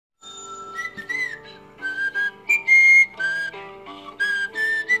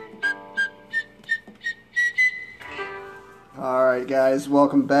Alright guys,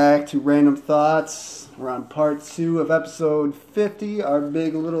 welcome back to Random Thoughts. We're on part 2 of episode 50, our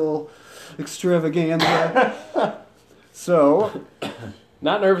big little extravaganza. So...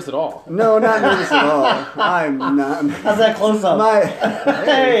 Not nervous at all. No, not nervous at all. I'm not. How's that close up?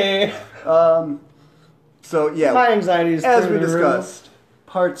 Hey! So yeah, my anxiety is as we discussed,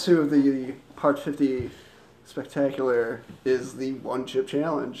 part 2 of the part 50 spectacular is the one chip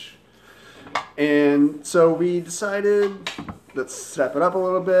challenge. And so we decided, let's step it up a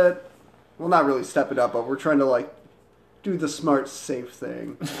little bit. Well, not really step it up, but we're trying to do the smart, safe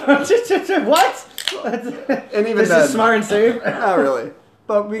thing. What? And even this then, is smart and safe? Not really.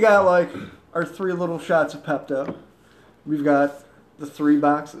 But we got our 3 little shots of Pepto. We've got the 3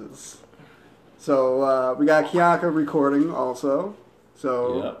 boxes. So we got Kianka recording also.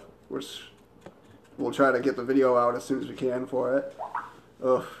 So we'll try to get the video out as soon as we can for it.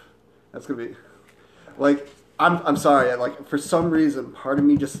 Ugh. That's gonna be I'm sorry. For some reason, part of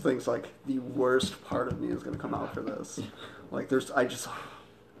me just thinks the worst part of me is gonna come out for this.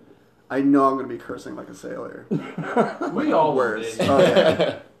 I know I'm gonna be cursing like a sailor. We all worse. did. Oh,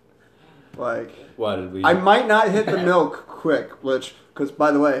 yeah. Why did we? I might not hit the milk quick, because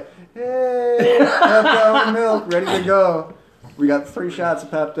by the way, hey, Pepto milk ready to go. We got 3 shots of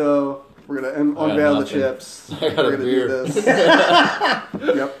Pepto. We're going to unveil the chips. I got We're a going to beer. do this.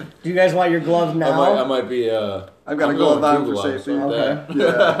 Yep. Do you guys want your glove now? I might be. I've got a glove on for safety. Okay.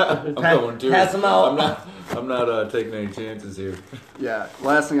 Yeah. I'm going to. Pass them out. I'm not taking any chances here. Yeah.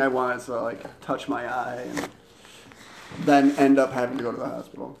 Last thing I want is to touch my eye and then end up having to go to the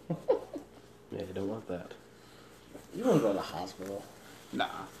hospital. Yeah, you don't want that. You won't go to the hospital. Nah.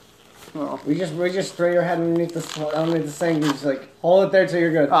 Well, we just throw your head underneath the sink and just hold it there till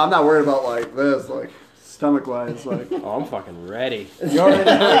you're good. I'm not worried about this, stomach wise, Oh, I'm fucking ready. your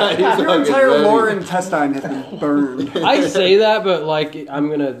entire lower intestine has been burned. I say that, but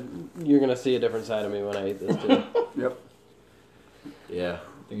you're gonna see a different side of me when I eat this too. Yep. Yeah,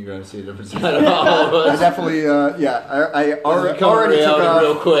 I think you're going to see a different side of all of us. I definitely, I already took off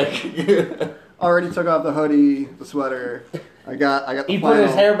real quick. Already took off the hoodie, the sweater. I got the He flannel. put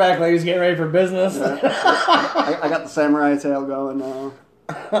his hair back like he's getting ready for business. Yeah. I got the samurai tail going now.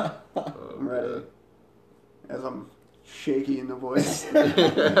 I'm ready. As I'm shaky in the voice. Is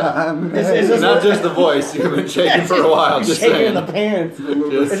this Not just the voice. You've been shaking for a while. He's Just shaking saying. in the pants.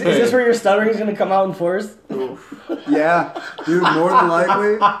 Just Is saying. this where your stuttering's going to come out in force? Yeah, dude, more than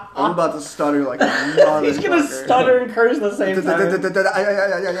likely, I'm about to stutter like a motherfucker. He's going to stutter and curse at the same time.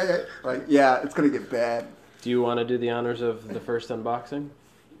 Yeah, it's going to get bad. Do you want to do the honors of the first unboxing?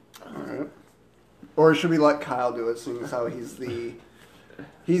 Alright. Or should we let Kyle do it, seeing as how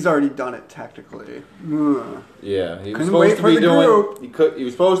he's already done it technically. Yeah, he was Couldn't wait supposed to for be the doing. group. He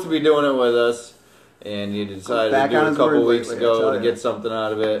was supposed to be doing it with us, and he decided Back to do on it a his couple word weeks lately, I ago tell to ya. get something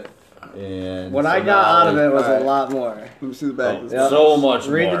out of it. And What so I got now out of it was Alright. a lot more. Let me see the back. of this. Yep. so much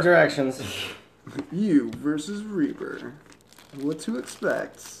Read more. the directions. You versus Reaper. What to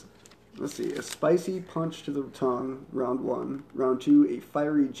expect? Let's see. A spicy punch to the tongue, round 1. Round 2, a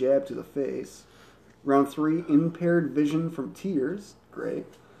fiery jab to the face. Round 3, impaired vision from tears. Great.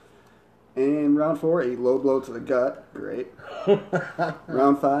 And round 4, a low blow to the gut. Great.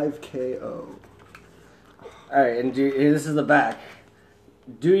 Round 5, KO. Alright, and this is the back.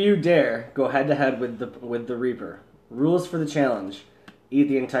 Do you dare go head to head with the Reaper? Rules for the challenge: eat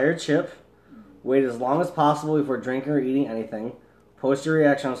the entire chip, wait as long as possible before drinking or eating anything, post your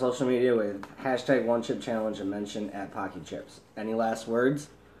reaction on social media with hashtag #OneChipChallenge and mention @PockyChips. Any last words?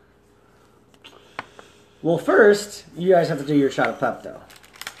 Well, first, you guys have to do your shot of Pepto.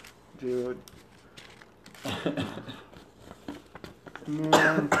 Dude.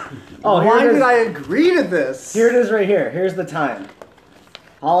 Man. Oh, here Why it is. did I agree to this? Here it is right here. Here's the time.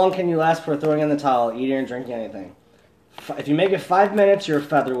 How long can you last before throwing in the towel, eating or drinking anything? If you make it 5 minutes, you're a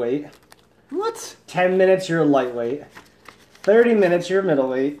featherweight. What? 10 minutes, you're a lightweight. 30 minutes, you're a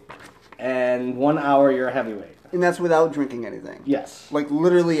middleweight. And 1 hour, you're a heavyweight. And that's without drinking anything. Yes.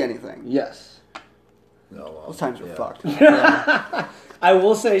 Literally anything. Yes. No, well, Those times are fucked. I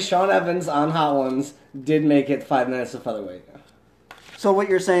will say Sean Evans on Hot Ones did make it 5 minutes of featherweight. So what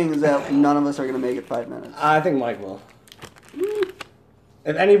you're saying is that none of us are going to make it 5 minutes. I think Mike will.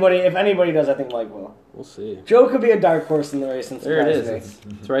 If anybody does, I think Mike will. We'll see. Joe could be a dark horse in the race and There it surprise is.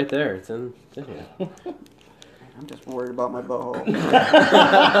 me. It's right there. It's in here. I'm just worried about my butthole.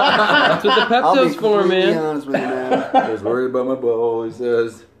 That's what the I'll be Pepto's for, completely man. honest with you, man. I was worried about my butthole, he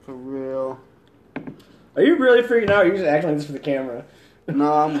says. For real. Are you really freaking out? Or are you just acting like this for the camera?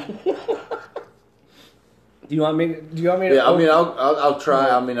 No, I'm... Do you want me to? Yeah, I mean, I'll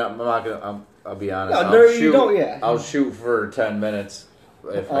try. I mean, I'm not gonna. I'll be honest. No, I'll no, you shoot. don't, yeah. I'll shoot for 10 minutes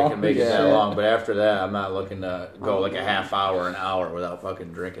if I Oh, can make it yeah. that long. But after that, I'm not looking to go like a half hour, an hour without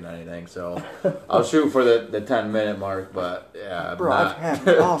fucking drinking anything. So I'll shoot for the 10-minute mark. But yeah, I'm Bro, not. I've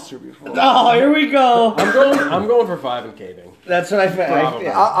had Monster before. Oh, here we go. I'm going for 5 and caving. That's what I figured. Probably.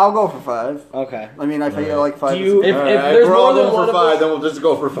 I'll go for 5. Okay. I mean, I think I like 5. Do you- If, All if right, there's we're all more than going one for of 5, us, then we'll just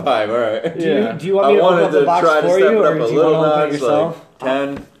go for 5. All right. yeah. Do you want me to open wanted up the to box try to for step you, it or up do a you little want to open it notch, yourself?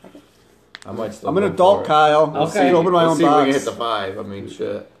 like 10. I might still. I'm an go for adult, it. Kyle. Okay. See, open my Let's own see if we box. can hit the 5. I mean,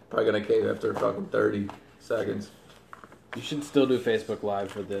 shit. Probably gonna cave after fucking 30 seconds. You should still do Facebook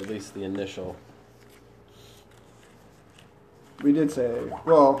Live for at least the initial. We did say,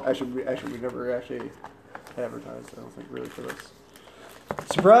 well, actually, we never actually advertised. I don't think really for this.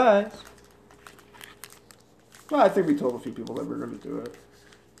 Surprise. Well, I think we told a few people that we were going to do it.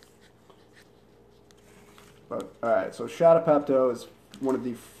 But all right, so shot of Pepto is one of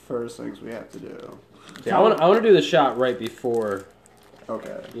the first things we have to do. Yeah, I want to do the shot right before.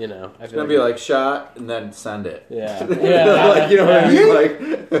 Okay. You know, I It's feel gonna be like shot and then send it. yeah, Like, you know what I mean? Like,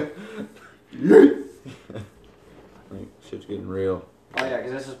 like, shit's getting real. Oh yeah,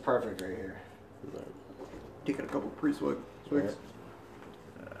 because this is perfect right here. Taking a couple pre-swigs.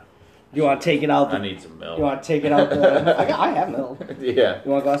 You want to take it out? I need some You milk. want to take it out? I have milk. Yeah,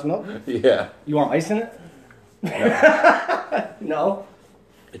 You want a glass of milk? yeah. You want ice in it? No.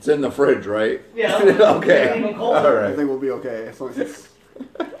 It's in the fridge, right? Yeah. Okay. Even colder. All I right. think we'll be okay as long as it's.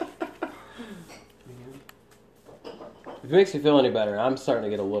 If it makes you feel any better, I'm starting to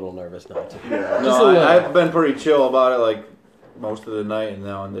get a little nervous now too. Yeah. Just a No, little. I've been pretty chill about it, like most of the night, and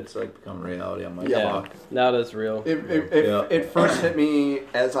now it's like become reality. I'm like, Yeah, fuck. now that's real. It first hit me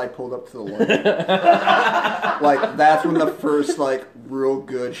as I pulled up to the light. Like that's when the first like real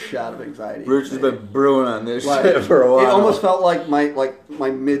good shot of anxiety. Rich has been brewing on this Like, shit for a while. It almost felt like my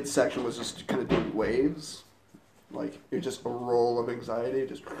midsection was just kind of doing waves. Like it just a roll of anxiety,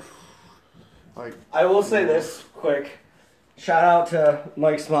 just like I will say this quick. Shout out to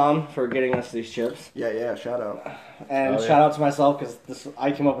Mike's mom for getting us these chips, yeah, shout out. and Oh, yeah. shout out to myself because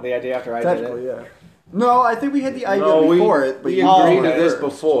I came up with the idea after I did Technically, it. yeah. No, I think we had the idea No, before it, but we you agreed did to it this first.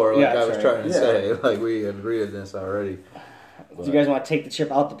 before, like Yeah, I was sorry. trying to Yeah. say. Like we agreed to this already. Do you guys want to take the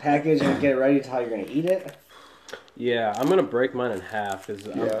chip out the package and get it ready to how you're going to eat it? Yeah, I'm gonna break mine in half because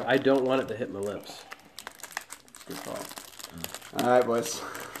Yeah. I don't want it to hit my lips. Good call. All right, boys.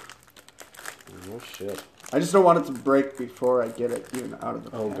 Oh shit! I just don't want it to break before I get it even out of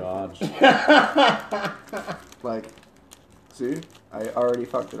the. Oh package. god! Like, see, I already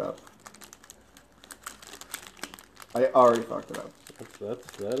fucked it up. That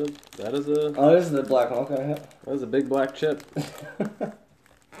is a Oh, this is the black one. Okay. that is a big black chip.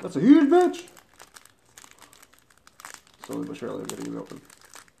 That's a huge bitch. Slowly but surely, I'm getting it open.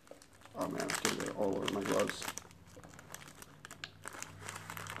 Oh man, it's getting it all over my gloves.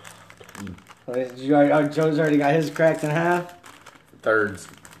 Joe's already got his cracked in half. Thirds.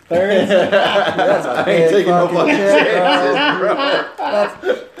 Thirds. That's a I ain't big taking no fucking fucking chip, chances, bro.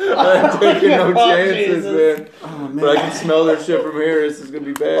 I ain't taking no Oh, chances, Jesus. man. Oh man. But I can smell their shit from here. This is gonna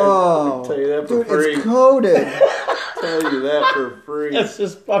be bad. Oh, I'll tell you that for dude, free. it's coated. Tell you that for free. That's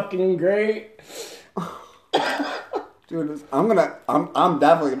just fucking great. Dude, I'm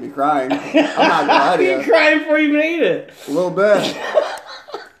definitely gonna be crying. I'm not gonna lie to You you. cried before you even ate it. A little bit.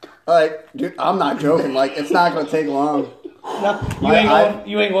 Like, dude, I'm not joking. Like, it's not gonna take long. No, I-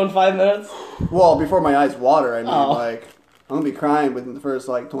 you ain't going 5 minutes. Well, before my eyes water, I mean, Oh. like, I'm gonna be crying within the first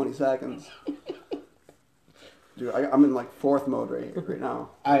like 20 seconds. Dude, I'm in like fourth mode right now.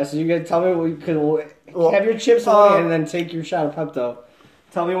 All right, so you gotta tell me what you could Well, have your chips away and then take your shot of Pepto.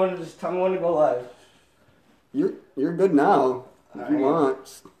 Tell me when to go live. You're good now. If you Alright.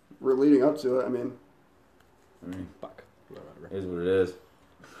 want, we're leading up to it. I mean, Fuck. No, whatever. It is what it is.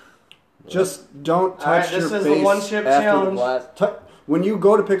 just don't touch Alright, your this is face the one chip after challenge. the glass. When you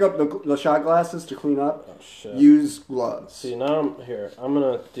go to pick up the shot glasses to clean up, Oh shit! use gloves. See now I'm here. I'm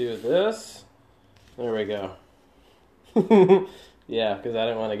gonna do this. There we go. Yeah, because I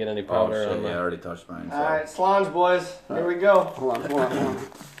didn't want to get any Oh powder shit! on Yeah, I my. already touched mine. So. All right, Slange boys, here we go. Hold on.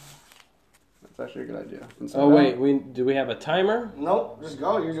 That's actually a good idea. Inside Oh out. wait, do we have a timer? Nope, just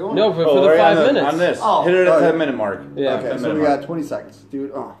go. You're doing No, it. for the right 5 on minutes. On this, Oh. hit it at Oh, the yeah. Yeah. minute mark. Okay, 10 so minute we mark. got 20 seconds.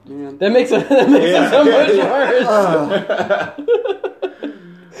 Dude, oh, man. That makes it so much worse.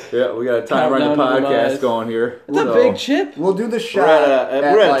 Yeah, we got a timer on the Countdown to podcast demise. going here. It's a big chip. We'll do the We're shot. at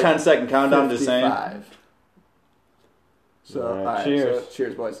a like 10-second countdown. Just saying. 55. So, All right, alright, cheers. so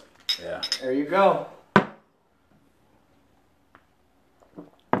cheers, boys. Yeah. There you go.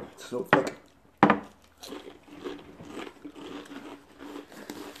 It's so thick.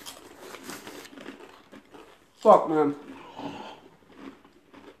 Fuck, man.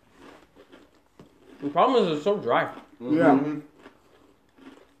 The problem is it's so dry. Yeah.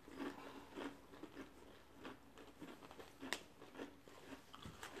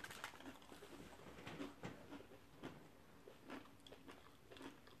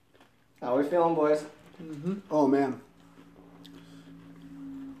 How we feeling, boys? Oh, man.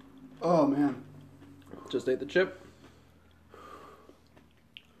 Oh, man. Just ate the chip.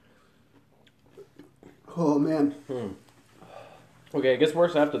 Oh, man. Okay, it gets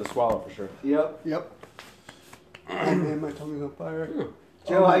worse after the swallow for sure. Yep. Yep. Oh, man, my tongue is on fire.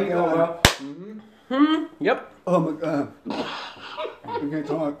 Joe, Oh how my you doing, God. bro? Yep. Oh, my God. I can't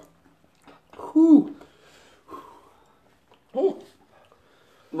talk. Whew. Oh,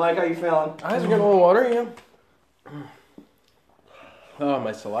 Mike, how you feeling? eyes are getting a little watery, yeah. Oh,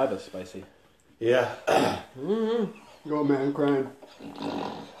 my saliva's spicy. Yeah. Oh, man, I'm crying.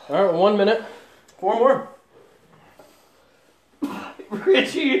 All right, 1 minute. 4 more.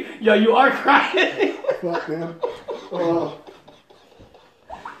 Richie, yo, you are crying. Fuck, man. Oh.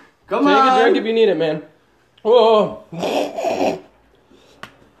 Come Take on. a drink if you need it, man. Whoa. Come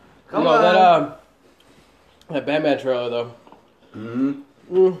you know, on. That Batman trailer, though.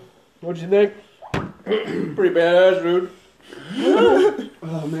 What'd you think? Pretty badass, dude.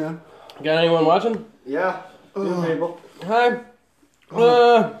 Oh, man. Got anyone watching? Yeah. Two people. Hi.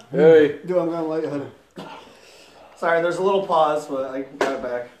 Hey. Dude, I'm gonna lightheaded. Sorry, there's a little pause, but I got it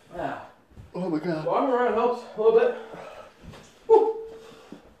back. Oh, my God. Walking around helps a little bit.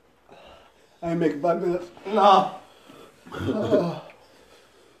 I ain't making 5 minutes. No.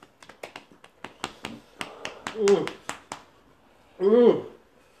 Oh.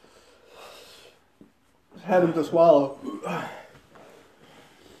 Had him to swallow.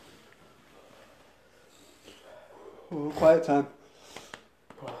 Oh, quiet time.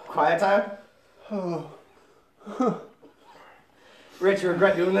 Quiet time? Oh, Rich, you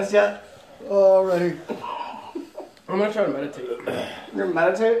regret doing this yet? already. I'm gonna try to meditate. You're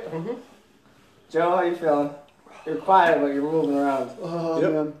meditate? Mm-hmm. Joe, how you feeling? You're quiet, but you're moving around. Oh,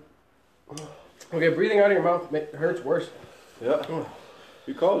 Yep. man. Okay, breathing out of your mouth hurts worse. Yeah.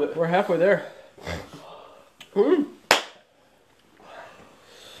 You called it. We're halfway there. Oh.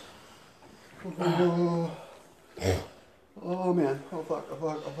 Oh, man. Oh, fuck. Oh,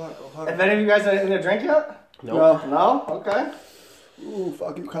 fuck. Oh, fuck. Oh, fuck. Have any of you guys had anything to drink yet? Nope. No? Okay. Ooh,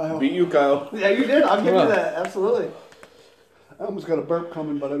 fuck you, Kyle. Beat you, Kyle. Yeah, you did. I'll give Yeah. you that. Absolutely. I almost got a burp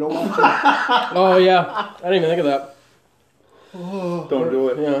coming, but I don't want to. Oh yeah, I didn't even think of that. Oh. Don't do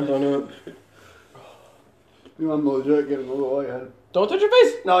it. Yeah, don't do it. You know, I'm legit getting a little lightheaded. Don't touch your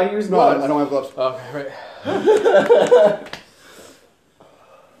face. No, he used No, gloves. I don't have gloves. Okay, right.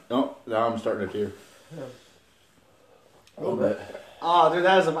 No, now I'm starting to tear. A little bit. Oh, dude,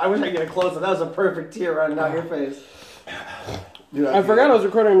 I wish I could get a close up. That was a perfect tear running down your face. Dude, I forgot I was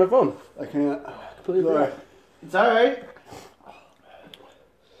recording on my phone. I can't. Completely Sorry. forgot. It's alright.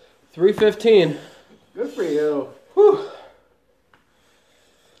 3:15. Good for you.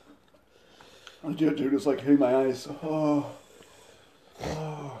 Legit, dude, it's like hitting my eyes. Oh.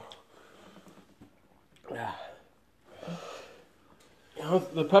 Yeah. You know,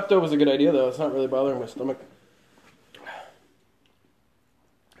 the Pepto was a good idea though. It's not really bothering my stomach.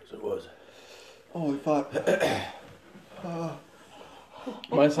 Yes, it was. Holy fuck.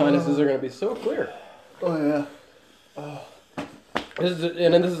 My sinuses are going to be so clear. Oh, yeah. This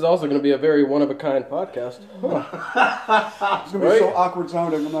is also going to be a very one-of-a-kind podcast. It's going to be so awkward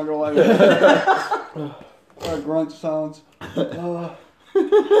sounding, I'm not going to lie. Grunt sounds.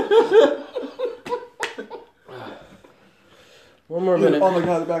 One more Dude, minute. oh my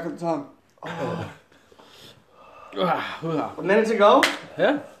god, the back of the tongue. A minute to go?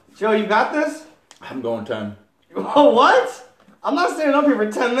 Yeah. Joe, you got this? I'm going 10. Oh, what? I'm not standing up here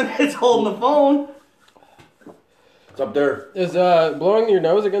for 10 minutes holding the phone. It's up there. Is blowing your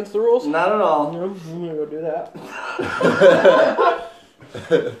nose against the rules? Not at all. No, I'm gonna go do that.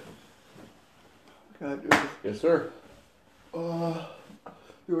 God, dude. Yes, sir.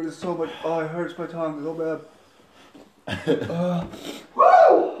 Dude, it's so much. Oh, it hurts my tongue so bad.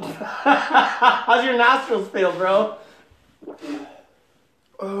 Woo! How's your nostrils feel, bro?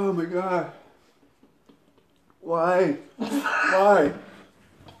 Oh my god. Why? Why?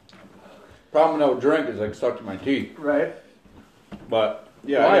 Problem with no drink is like stuck to my teeth. Right. But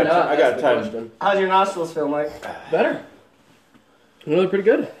yeah, Why I not? got That's the 10. question. How's your nostrils feel, Mike? Better. Really pretty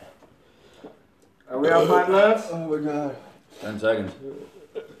good. Are we on 5 minutes? Oh my god. 10 seconds.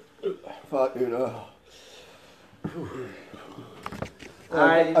 Fuck, dude.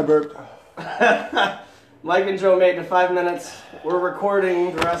 Alright. I burped. Mike and Joe made it to 5 minutes. We're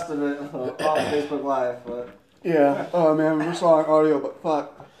recording the rest of it off Facebook Live, but Yeah. Oh man, we're still on audio, but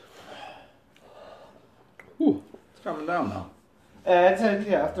fuck. Whew. It's coming down now.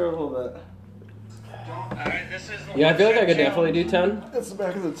 Yeah, after a little bit. Yeah, I feel like I could definitely do 10. It's the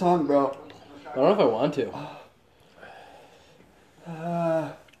back of the tongue, bro. I don't know if I want to.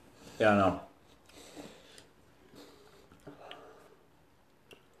 Yeah, I know.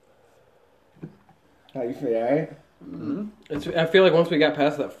 How you feel, alright? I feel like once we got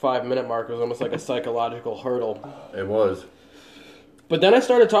past that 5-minute mark, it was almost like a psychological hurdle. It was. But then I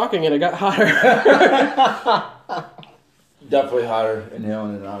started talking and it got hotter. Definitely hotter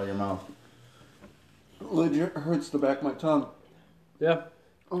inhaling it out of your mouth. Legit hurts the back of my tongue. Yeah.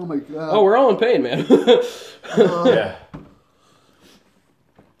 Oh my god. Oh, we're all in pain, man. Yeah.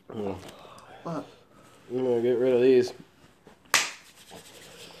 Fuck. I'm gonna get rid of these.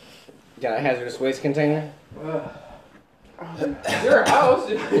 Got a hazardous waste container? Your house,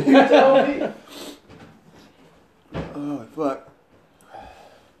 you tell me. Oh fuck.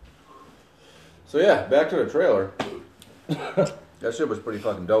 So yeah, back to the trailer. That shit was pretty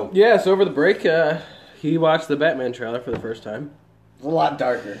fucking dope. Yeah, so over the break, he watched the Batman trailer for the first time. It's a lot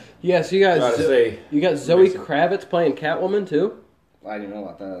darker. Yeah, so you got Gotta say, you got Zoe Kravitz playing Catwoman too. I didn't know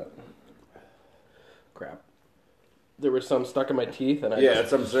about that. Crap. There was some stuck in my teeth, and I yeah,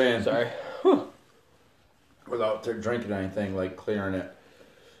 that's what I'm saying. sorry. Without drinking anything, like clearing it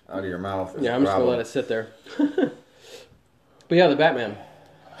out of your mouth. is Yeah, a I'm just gonna problem. let it sit there. But yeah, the Batman.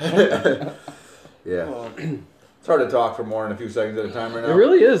 Yeah. It's hard to talk for more than a few seconds at a time right now. It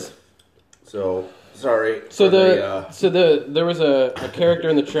really is. So sorry. So for there was a character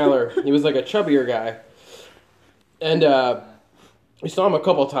in the trailer. He was like a chubbier guy, and we saw him a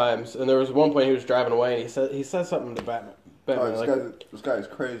couple times. And there was one point he was driving away, and he said something to Batman. Oh, this guy's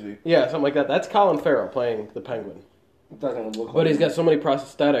crazy. Yeah, something like that. That's Colin Farrell playing the Penguin. It doesn't look like But he's got so many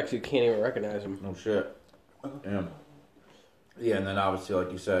prosthetics you can't even recognize him. No shit. Yeah. Yeah, and then obviously,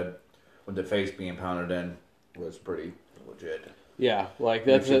 like you said, with the face being pounded in, was pretty legit. Yeah, like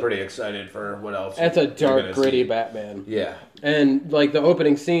Makes that's you a, pretty excited for what else. that's a you're dark, gonna gritty see. Batman. Yeah. And like the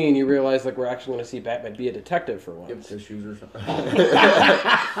opening scene, you realize like we're actually going to see Batman be a detective for Give once. tissues or something.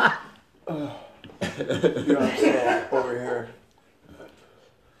 Yeah, so over here.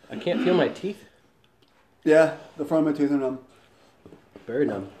 I can't feel my teeth. Yeah, the front of my teeth are numb. Very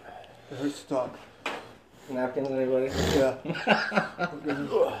numb. It hurts to talk. napkins, anybody? Yeah.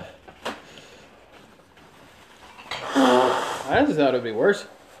 I just thought it would be worse.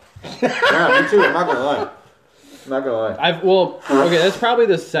 Yeah, me too. I'm not gonna lie. Okay, that's probably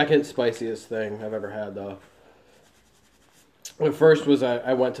the second spiciest thing I've ever had though. The first was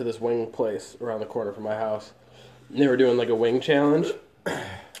I went to this wing place around the corner from my house. And they were doing like a wing challenge.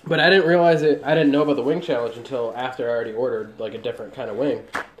 But I didn't realize it. I didn't know about the wing challenge until after I already ordered like a different kind of wing.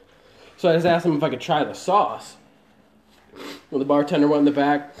 So I just asked them if I could try the sauce. Well, the bartender went in the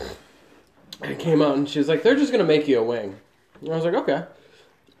back and came out and she was like, "They're just gonna make you a wing." And I was like, "Okay."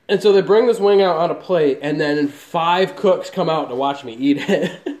 And so they bring this wing out on a plate, and then 5 cooks come out to watch me eat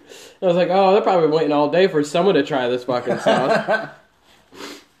it. I was like, "Oh, they're probably waiting all day for someone to try this fucking sauce."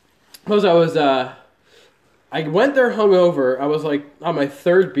 I went there hungover. I was like on my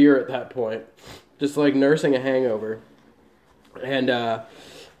 3rd beer at that point, just like nursing a hangover. And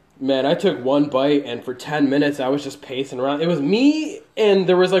man, I took one bite, and for 10 minutes I was just pacing around. It was me, and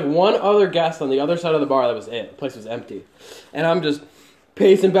there was like one other guest on the other side of the bar. That was it. The place was empty, and I'm just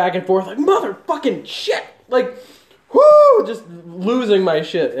pacing back and forth like motherfucking shit, like whoo, just losing my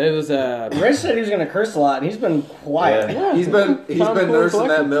shit. It was Rich said he was gonna curse a lot, and he's been quiet. Yeah. He's been Calm, cool, nursing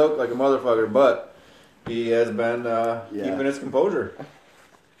that collected. milk like a motherfucker, but he has been keeping his composure.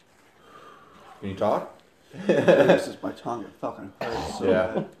 Can you talk? This is my tongue. It fucking hurts so Yeah.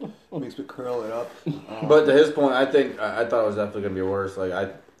 bad. It makes me curl it up. But to his point, I think I thought it was definitely gonna be worse. Like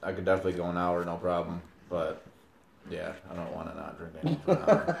I could definitely go an hour, no problem. But yeah, I don't want to not drink anything for an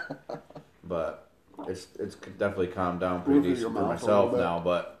hour. But it's definitely calmed down pretty Move your decent for mouth a myself little bit. now.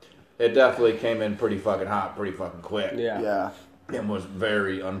 But it definitely came in pretty fucking hot, pretty fucking quick. yeah. Yeah. And was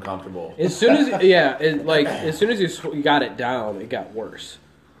very uncomfortable. As soon as as soon as you got it down, it got worse.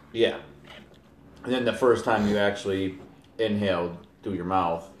 Yeah. And then the first time you actually inhaled through your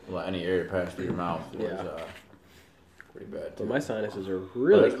mouth, let any air pass through your mouth, was Yeah. pretty bad too. But my sinuses are But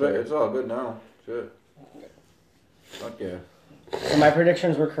really it's, clear. it's all good now. Shit. Fuck yeah. So my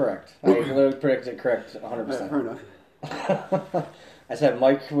predictions were correct. I literally predicted correct 100%. Fair enough. I said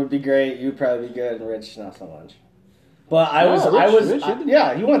Mike would be great, you'd probably be good, and Rich not so much. But I No, was, Rich, you did-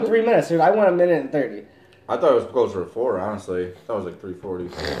 yeah, you went 3 minutes, dude. I went a minute and 30. I thought it was closer to 4, honestly. I thought it was like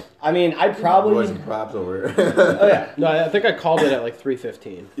 3:40. I mean, I Boys probably, and props over here. oh yeah, No, I think I called it at like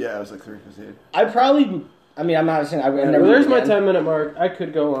 3:15. Yeah, it was like 3:15. I probably I mean, I'm not saying I've Well, never. there's my again. 10-minute mark. I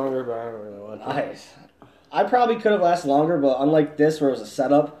could go longer, but I don't really want to. Nice. I probably could have lasted longer, but unlike this, where it was a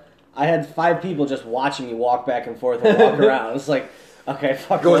setup, I had 5 people just watching me walk back and forth and walk around. It's like, okay,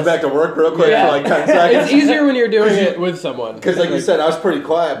 fuck Goes this. back to work real quick Yeah. for like 10 seconds. It's easier when you're doing it with someone. Because like you said, I was pretty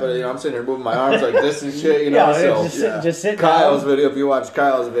quiet, but I'm sitting here moving my arms like this and shit, you know. Yeah, so just sit Kyle's down. video, if you watch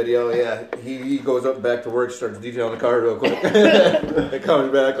Kyle's video, yeah, he goes up back to work, starts detailing the car real quick. It comes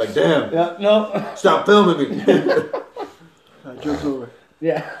back like, damn, Yeah, no. stop filming me. Joke's over.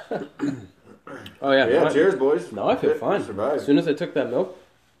 Yeah. Oh yeah. Yeah, no, cheers, boys. No, I feel Shit, fine. Survived. As soon as I took that milk,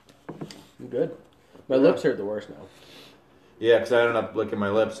 I'm good. My lips hurt the worst now. Yeah, because I ended up licking my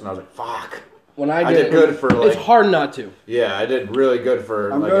lips, and I was like, fuck. When I did good for It's like, hard not to. yeah, I did really good for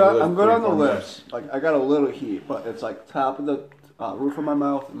I'm like good. at least I'm good on the 3-4 lips. Like I got a little heat, but it's like top of the roof of my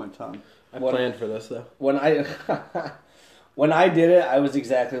mouth and my tongue. I What- planned for this though. when I when I did it, I was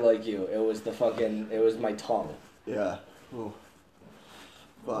exactly like you. It was my tongue. Yeah. Oh.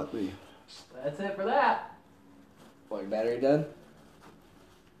 Fuck me. That's it for that. What, your battery dead?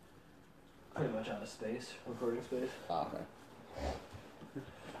 Pretty much out of space, recording space. Oh, okay.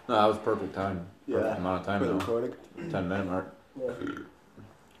 No, that was perfect time. Yeah. Perfect amount of time For the though. recording. 10-minute mark. Yeah.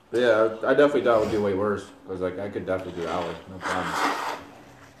 But yeah, I definitely thought it would be way worse. Because like I could definitely do hours, no problem.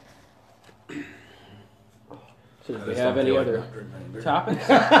 So, do I we just have don't any feel like other not drinking any beer. topics?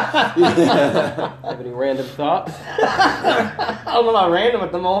 Have any random thoughts? I don't know about random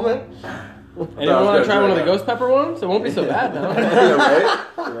at the moment. Anyone want to try one of the ghost pepper ones? It won't be so bad now. Yeah, right?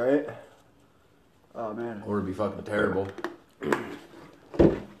 Right. Oh man. Or it'd be fucking terrible.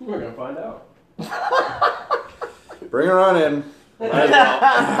 We're gonna find out. Bring her on in. Might as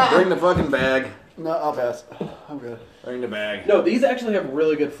well. Bring the fucking bag. No, I'll pass. I'm good. Bring the bag. No, these actually have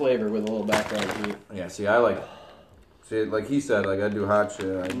really good flavor with a little background heat. Yeah, see, I like. See, like he said, like I do hot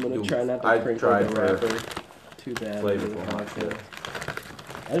shit. I'm gonna try not to I crinkle tried the for wrapper too bad. flavorful hot shit.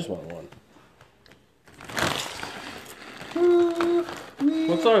 I just want one.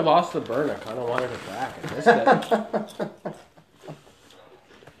 Once I lost the burn, I kind of wanted it back. I missed it.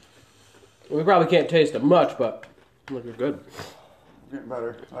 We probably can't taste it much, but look, they're good. Getting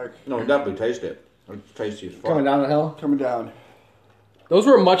better. Like No, definitely taste it. It's tasty as fuck. Coming down the hill. coming down. Those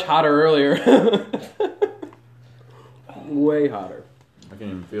were much hotter earlier. Way hotter. I can't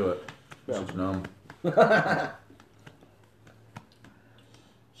even feel it. It's Yeah. just numb.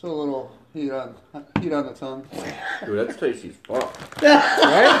 So a little heat on the tongue. Dude, that's tasty as fuck.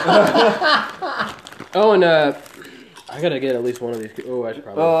 Right? Oh, and I gotta get at least one of these. Oh, I should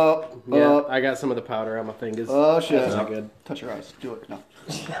probably. Yeah, I got some of the powder on my fingers. Oh shit. That's not good. Touch your eyes. Do it. No.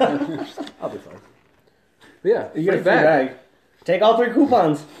 I'll be fine. But yeah, You get a free free bag. bag. Take all 3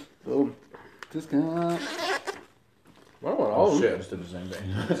 coupons. Boom. Discount. I don't want all Oh of shit, them. I just did the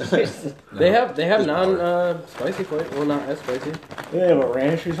same thing. They have Just non spicy flavor. Well, not as spicy. They have a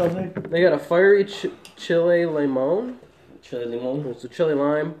ranch or something. They got a fiery chile limon. Chili limon. It's a chili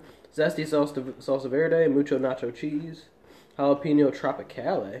lime, zesty salsa verde, mucho nacho cheese, jalapeno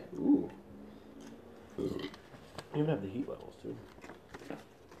tropicale. Ooh. You even have the heat levels too.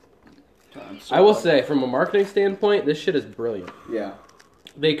 I will say, from a marketing standpoint, this shit is brilliant. Yeah.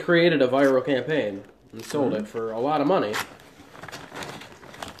 They created a viral campaign and sold it for a lot of money.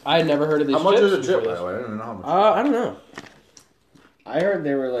 I had never heard of these How much chips is a chip, before by the way? I don't even know how much. I don't know. I heard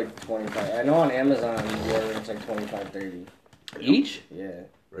they were like 25. I know on Amazon it's like 25, 30. Each? Yeah.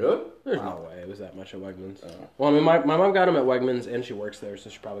 Really? There's no way it was that much at Wegmans. Well, I mean, my mom got them at Wegmans, and she works there, so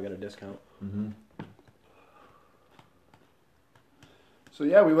she probably got a discount. Mm-hmm. So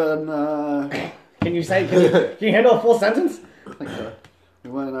yeah, we went. Can you handle a full sentence? We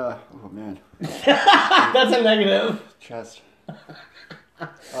went. Oh man, That's a negative. chest.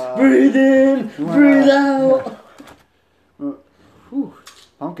 Breathe in, breathe out. Whew.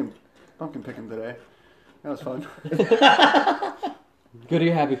 Pumpkin picking today. That was fun. Go to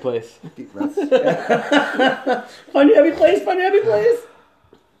your happy place. Deep breaths. Fun happy place, fun happy place.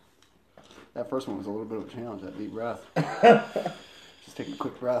 That first one was a little bit of a challenge. That deep breath. Just taking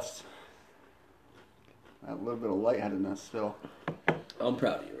quick breaths. A little bit of lightheadedness still. I'm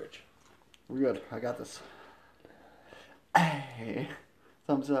proud of you, Rich. We're good. I got this. Hey,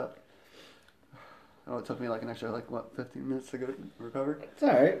 thumbs up. Oh, it took me like an extra 15 minutes to go recover. It's all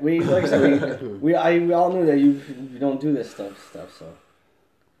right. We like I said, we all knew that you don't do this stuff. So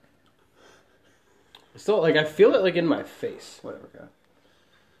Still, like, I feel it, like, in my face. Whatever,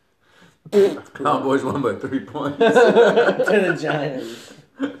 guy. Cowboys won by 3 points. to the Giants.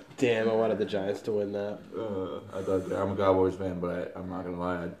 Damn, I wanted the Giants to win that. I thought I'm a Cowboys fan, but I'm not gonna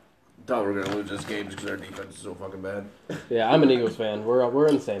lie. I thought we were gonna lose this game just because our defense is so fucking bad. Yeah, I'm an Eagles fan. We're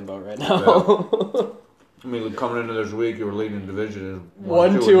in the same boat right now. I mean, coming into this week, you were leading the division.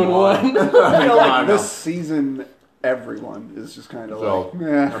 1, 2, and 1. I mean, I come feel on like now. this season, everyone is just kind of So, like,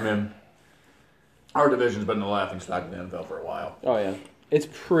 yeah. I mean, our division's been the laughing stock of the NFL for a while. Oh yeah, it's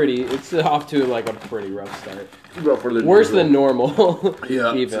off to like a pretty rough start. But for the Worse division- than normal.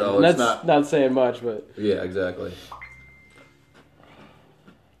 Yeah, even. so And it's that's not- saying much, but Yeah, exactly.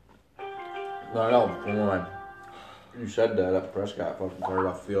 No, I know. From when you said that Prescott fucking started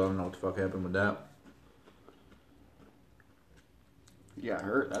off the field. I don't know what the fuck happened with that. He got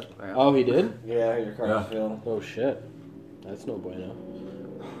hurt. That's what happened. oh, he did. Yeah, your car Yeah. feel. Oh shit, that's no bueno.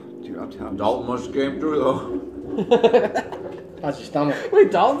 Dude, I'm telling you. Dalton must have came through though. How's your stomach?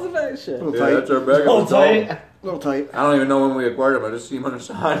 Wait, Dalton's a bad shit. Little Yeah, tight. that's our backup. Oh, with Dalton. tight. Little tight. I don't even know when we acquired him. I just see him on the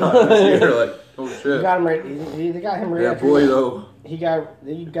sideline this year. Like, oh You shit. got him right. They got him right Yeah, after. boy though. You got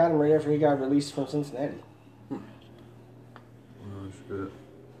him right after he got released from Cincinnati. Oh shit.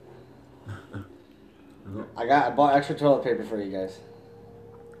 I bought extra toilet paper for you guys.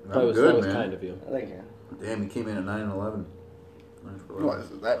 That I'm was good, man. kind of you. Thank you. Damn, he came in at 9-11. Nice for What,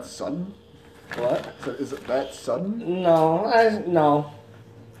 is it that sudden? What? So is it that sudden? No.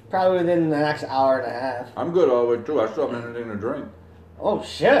 Probably within the next hour and a half. I'm good all the way through. I still haven't had anything to drink. Oh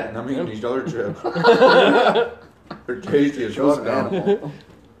shit! And I'm eating these other chips. They're tasty as Shows fuck an now. animal.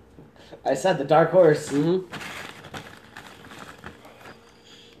 I said the dark horse. Mm-hmm.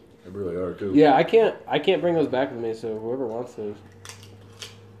 They really are too. Yeah, I can't bring those back with me. So whoever wants those,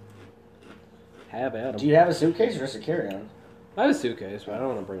 have at Do them. you have a suitcase or just a carry-on? I have a suitcase, but I don't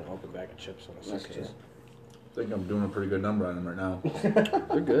want to bring an open bag of chips on a That's suitcase. I think I'm doing a pretty good number on them right now.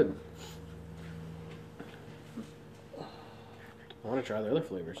 They're good. I want to try the other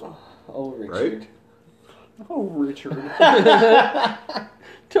flavors. Oh, Richard. Oh, Richard.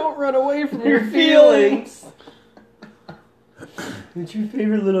 Don't run away from Your feelings. What's your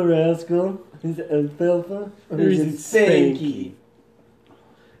favorite little rascal? Is it Alfalfa or is it Spanky?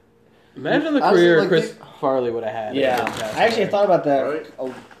 Imagine the Honestly, career like, Chris Farley would have had. Yeah, if he passed I actually away. thought about that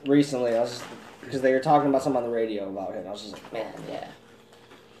Right. recently. I was just because they were talking about something on the radio about him. I was just like, man, yeah.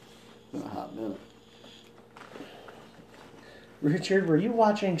 Been a hot minute. Richard, were you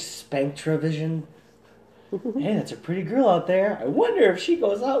watching Spanktravision? Hey, that's a pretty girl out there. I wonder if she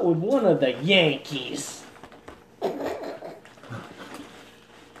goes out with one of the Yankees.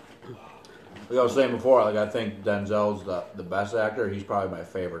 Like I was saying before, like I think Denzel's the best actor. He's probably my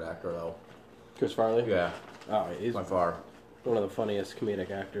favorite actor though. Chris Farley. Yeah, Oh, he's by far. one of the funniest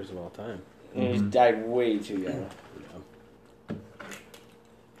comedic actors of all time. And he died way too young.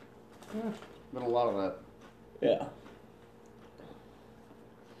 Been a lot of that. Yeah.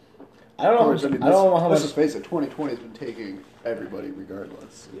 I don't know. Of course, I don't know how let's much. just face it, 2020 has been taking everybody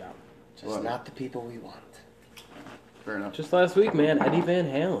regardless. Yeah. Just not the people we want. Fair enough. Just last week, man, Eddie Van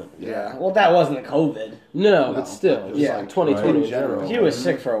Halen. Yeah. Well, that wasn't a COVID. No, No, but still, just Yeah. like 2020 in in general. He was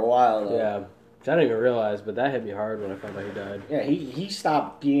sick for a while though. Yeah. I didn't even realize, but that hit me hard when I found out he died. Yeah, he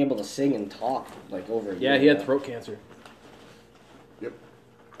stopped being able to sing and talk like over a year Yeah, he had ago. throat cancer. Yep.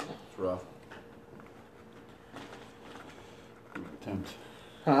 It's rough. Attempt.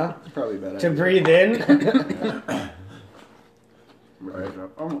 Huh? It's probably a bad To idea. breathe in? Right.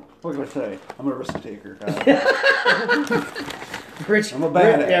 What can I say? I'm a risk taker. Rich, I'm a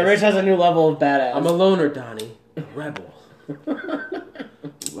badass. Yeah, Rich has a new level of badass. I'm a loner, Donnie. A rebel.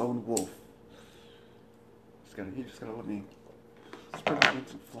 Lone wolf. You just gotta let me spread my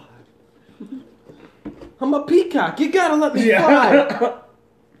wings and fly. I'm a peacock. You gotta let me Yeah. fly.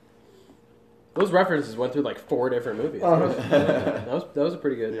 Those references went through like 4 different movies. That was a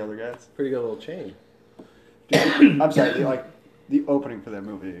pretty The good other guys. little chain. Dude, I'm sorry. The opening for that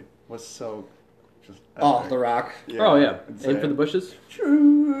movie was so just. Oh, epic. The Rock. Oh yeah, insane. Aim for the bushes.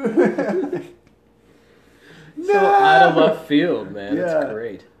 True. So out of left field, man. Yeah. It's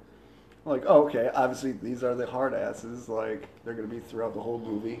great. Like, oh, okay, obviously these are the hard asses. Like, they're gonna be throughout the whole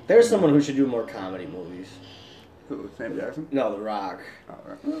movie. There's someone who should do more comedy movies. Who? Sam Jackson. No, The Rock. Oh,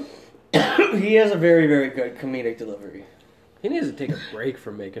 right. He has a very, very good comedic delivery. He needs to take a break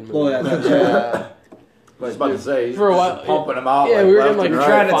from making movies. Oh, yeah, that's I was about to say he's For a just while- pumping them out. Yeah, like we were left in, like, and we're right.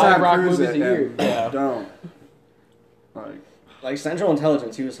 trying to Tom Rock Cruise movies it, a year. and Yeah. Don't. Like, like Central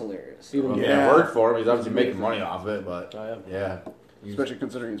Intelligence. He was hilarious. Even Yeah, it worked for him. He's obviously making money off it, but Oh, yeah. He's- especially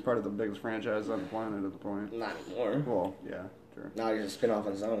considering he's part of the biggest franchise on the planet at the point. Not anymore. Well, yeah, sure. Now he's a spin off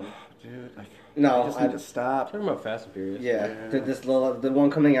on his own. Dude, like, No, I just I- need to stop. Talking about Fast and Furious. Yeah, Yeah. the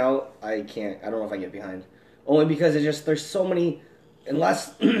one coming out, I can't. I don't know if I get behind. Only because it just there's so many.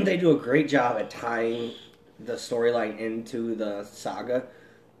 Unless they do a great job at tying the storyline into the saga,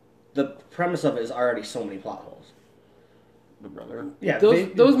 the premise of it is already so many plot holes. the brother. Yeah,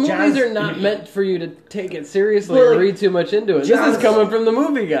 Those movies John's- are not meant for you to take it seriously Well, or like, read too much into it. This John's- is coming from the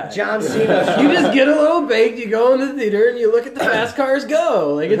movie guy. John Cena. You just get a little baked, you go in the theater, and you look at the fast cars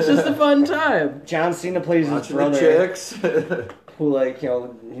go. Like, it's just a fun time. John Cena plays his Watching the brother, chicks. who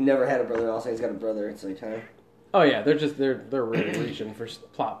he never had a brother. Also, he's got a brother. It's like, huh? Oh, yeah, they're really reaching for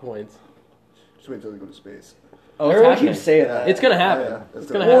plot points. Just wait till they go to space. Oh, it's Everyone happening. keeps saying that. It's gonna happen. Yeah, it's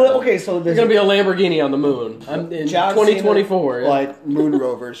it's gonna gonna- happen. Well, okay, so There's there's gonna be a Lamborghini on the moon. In John 2024. Like moon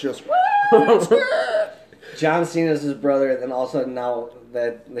rovers, just John Cena's his brother, and then all of a sudden now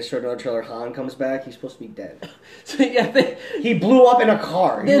that they showed another trailer, Han comes back. He's supposed to be dead. So, yeah, He blew up in a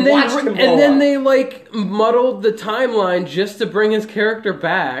car. You watched him blow and then up. they like muddled the timeline just to bring his character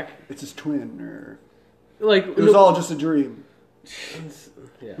back. it's his twin. Or Like it was all just a dream.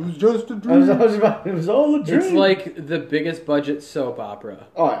 yeah. It was just a I dream. was about, it was all a dream. It's like the biggest budget soap opera.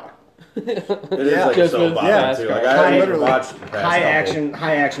 oh yeah, It is Yeah. like a Just soap with opera fast too. cars. Like I haven't even Literally. watched the past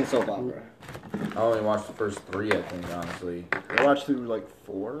high action soap opera. couple. I only watched the first 3, I think, honestly. I watched through like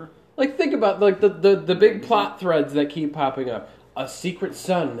 4. Like think about like the big plot threads that keep popping up. A secret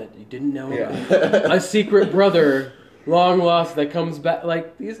son that you didn't know Yeah. about. A secret brother long lost that comes back.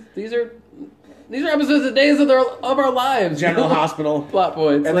 Like these are episodes of Days of our lives. General Hospital. plot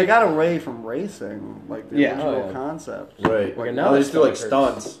points. And like, they got away from racing, like the Yeah. original Oh, yeah. concept. Right. Okay, now now they my just do like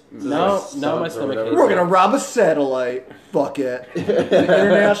stomach hurts. stunts. Just Now- like now stunts my or stomach whatever. hurts. We're gonna rob a satellite. Fuck it. The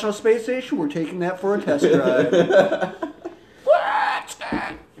International Space Station. We're taking that for a test drive. What?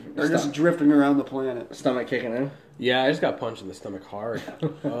 They're just drifting around the planet. Stomach kicking in. yeah, I just got punched in the stomach hard.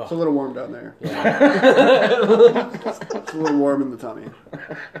 It's Ugh. a little warm down there. It's a little warm in the tummy.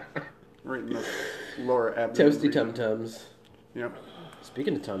 Right in the lower abdomen. Toasty tum tums. Yep.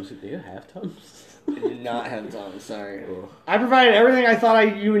 Speaking of tums, do you have tums? I did not have time. Sorry. I provided everything I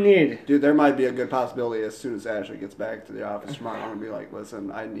thought you would need. Dude, there might be a good possibility as soon as Ashley gets back to the office tomorrow, I'm gonna be like,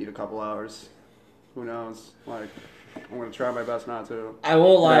 listen, I need a couple hours. Who knows? Like, I'm gonna try my best not to. I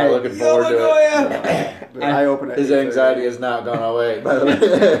won't lie. Not looking forward to it. But I open it. His anxiety has not gone away, by the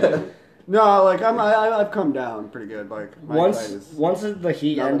way. No, like I've come down pretty good. Like my anxiety's- Once the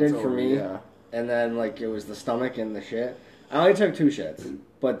heat now that ended it's for over, me, yeah. and then like it was the stomach and the shit. I only took 2 shits,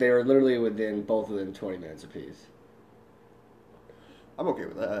 but they were literally both within 20 minutes apiece. I'm okay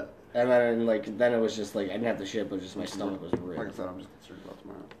with that. And then it was just like I didn't have the shit, but just my stomach was Like I ripped. said, I'm just concerned about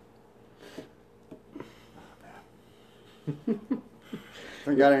tomorrow.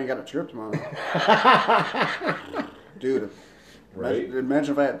 Thank God I ain't got a trip tomorrow. Dude, Right?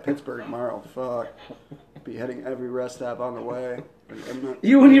 imagine if I had Pittsburgh tomorrow. Fuck. Be hitting every rest stop on the way.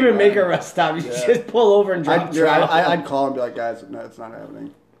 You wouldn't even make a rest stop. You Yeah. just pull over and drop. I'd call and be like, guys, no, it's not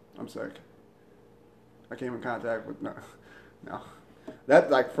happening. I'm sick. I came in contact with no. That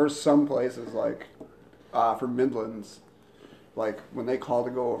like for some places like for Midlands, like when they call to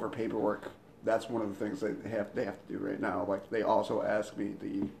go over paperwork, that's one of the things they have to do right now. Like they also ask me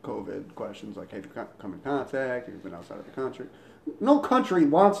the COVID questions, like have you come in contact? Have you been outside of the country? No country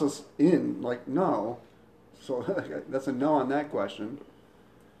wants us in. Like no, so that's a no on that question.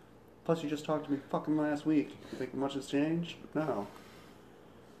 Plus, you just talked to me fucking last week. You think much has changed? No.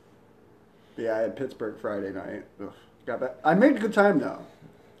 But yeah, I had Pittsburgh Friday night. Ugh. Got back. I made a good time though.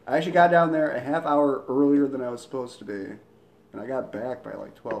 I actually got down there a half hour earlier than I was supposed to be, and I got back by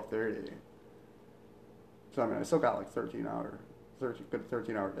like 12:30. So I mean, I still got like 13 hour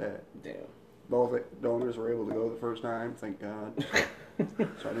day. Damn. Both the owners were able to go the first time, thank God. So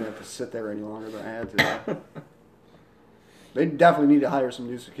I didn't have to sit there any longer than I had to. They definitely need to hire some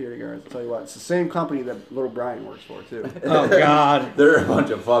new security guards. I'll tell you what, it's the same company that little Brian works for too. Oh God. They're a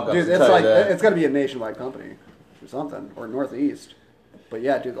bunch of fuck ups. Dude, it's like it's got to be a nationwide company or something, or Northeast. But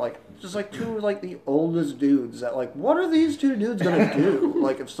yeah, dude, like just like 2 like the oldest dudes that like, what are these 2 dudes gonna do?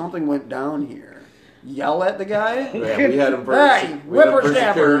 Like if something went down here, yell at the guy? Yeah, we had him for, Hey, we had him for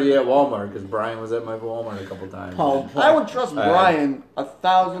whippersnapper. security at Walmart because Brian was at my Walmart a couple times. Paul. I would trust Brian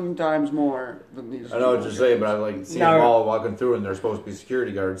 1,000 times more than these. I know what people. you're saying, but I like see Now- them all walking through, and they're supposed to be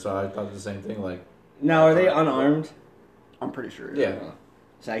security guards. So I thought the same thing. Like, Now are they unarmed? I'm pretty sure. yeah,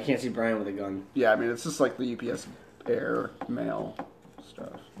 So I can't see Brian with a gun. Yeah, I mean it's just like the UPS air mail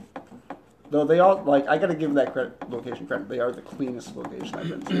stuff. Though they all like, I gotta give that location credit. They are the cleanest location I've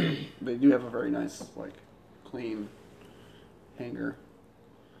been to. They do have a very nice, like, clean hangar.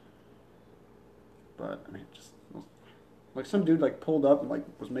 But I mean, just like some dude like pulled up and like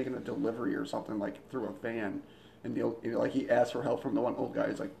was making a delivery or something like through a van, and like he asked for help from the one old guy.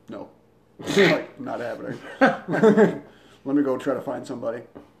 He's like, no, like not happening. Let me go try to find somebody.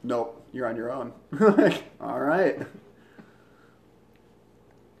 Nope, you're on your own. Like, all right.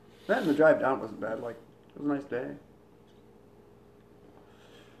 That and the drive down wasn't bad. Like, it was a nice day.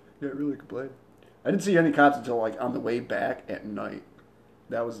 Yeah, really complained. I didn't see any cops until like on the way back at night.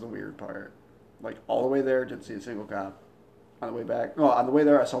 That was the weird part. Like all the way there, didn't see a single cop. On the way back, no, on the way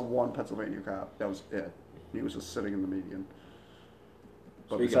there, I saw one Pennsylvania cop. That was it. He was just sitting in the median.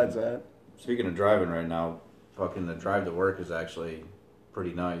 But besides that, Speaking of driving right now, fucking the drive to work is actually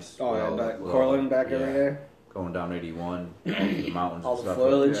pretty nice. Oh, yeah, With back, with Cortland back yeah, over there. Going down 81, all the mountains All and the stuff.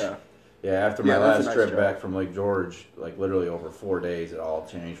 foliage. yeah. Yeah, after my Yeah, that's a last nice trip drive. back from Lake George, like literally over 4 days, it all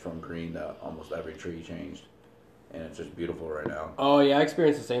changed from green to almost every tree changed. And it's just beautiful right now. Oh yeah, I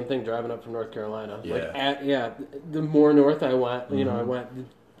experienced the same thing driving up from North Carolina. Yeah. The more north I went, the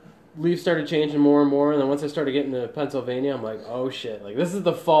leaves started changing more and more, and then once I started getting to Pennsylvania, I'm like, oh shit, like this is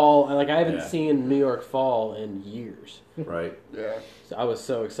the fall, and like I haven't Yeah. seen New York fall in years. Right? Yeah. So I was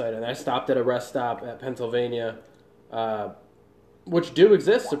so excited. And I stopped at a rest stop at Pennsylvania, which do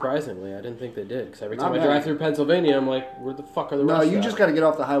exist surprisingly. I didn't think they did because every Not time I many. drive through Pennsylvania, I'm like, where the fuck are the No, rest you stops? just got to get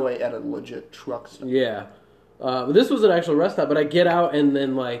off the highway at a legit truck stop. Yeah. But this was an actual rest stop, but I get out and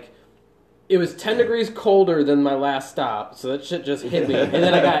then, like, it was 10 degrees colder than my last stop, so that shit just hit me. And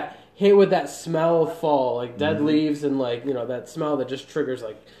then I got hit with that smell of fall, like dead leaves and, like, that smell that just triggers,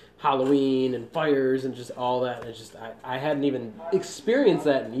 like, Halloween and fires and just all that. And it's just, I hadn't even experienced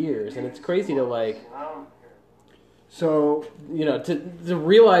that in years. And it's crazy to, like, So, to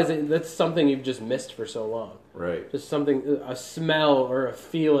realize that that's something you've just missed for so long. Right. Just something, a smell or a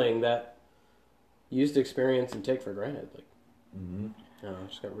feeling that you used to experience and take for granted. Like, I don't know, I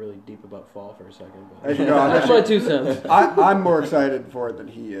just got really deep about fall for a second. But as you know, I'm, that's my actually, 2 cents. I'm more excited for it than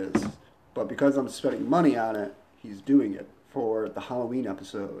he is. But because I'm spending money on it, he's doing it for the Halloween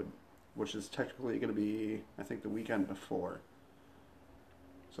episode, which is technically going to be, I think, the weekend before.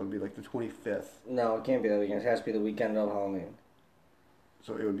 So it'll be like the 25th. No, it can't be that weekend. It has to be the weekend of Halloween.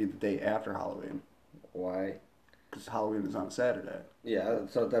 So it would be the day after Halloween. Why? Because Halloween is on a Saturday. Yeah,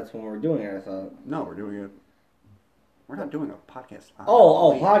 so that's when we're doing it, I thought. No, we're doing it. We're not doing a podcast. On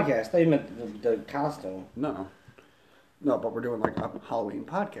Oh, Halloween. podcast. I thought you meant the costume. No, but we're doing like a Halloween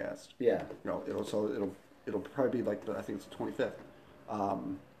podcast. Yeah. It'll probably be like I think it's the 25th.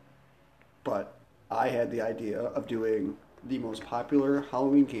 But I had the idea of doing the most popular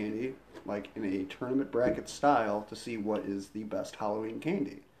Halloween candy, like in a tournament bracket style, to see what is the best Halloween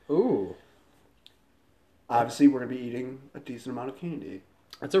candy. Ooh, Obviously, we're gonna be eating a decent amount of candy.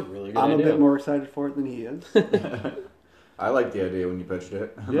 that's a really good I'm idea. a bit more excited for it than he is. I like the idea when you pitched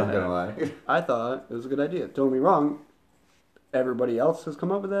it. I'm not Yeah. gonna lie. I thought it was a good idea. Don't get me wrong. Everybody else has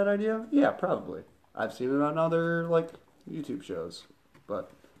come up with that idea? Yeah, probably. I've seen it on other like YouTube shows,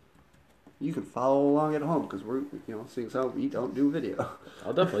 but you can follow along at home because we're seeing as how we don't do video.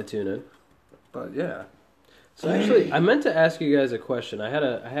 I'll definitely tune in. But yeah, So actually, I meant to ask you guys a question. I had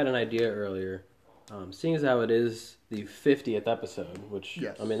an idea earlier. Seeing as how it is the 50th episode, which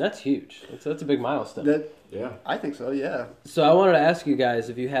Yes. I mean that's huge. That's a big milestone. that Yeah. I think so. Yeah. So I wanted to ask you guys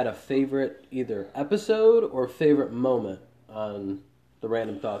if you had a favorite either episode or favorite moment on the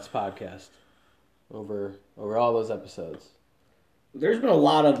Random Thoughts podcast over all those episodes. There's been a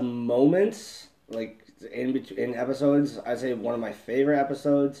lot of moments, like, in episodes. I'd say one of my favorite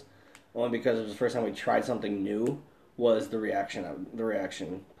episodes, only because it was the first time we tried something new, was the reaction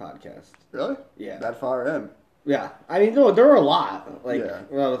podcast. Really? Yeah. That far in. Yeah. I mean, there were a lot. Like, Yeah.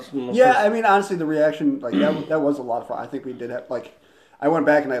 well, it's the Yeah, first- I mean, honestly, the reaction like that was a lot of fun. I think we did have like. I went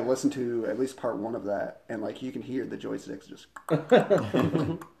back and I listened to at least part one of that, and like you can hear the joysticks just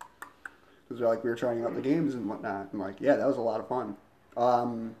because like we were trying out the games and whatnot, and like yeah, that was a lot of fun.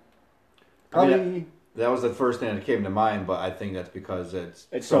 Probably I mean, that was the first thing that came to mind, but I think that's because it's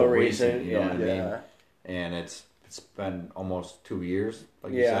so recent, you know what I mean? yeah. And it's been almost 2 years,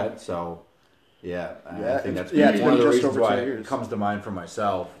 like you Yeah. said. So, yeah, Yeah, I think that's it's one of been the just reasons over why 2 it years. comes to mind for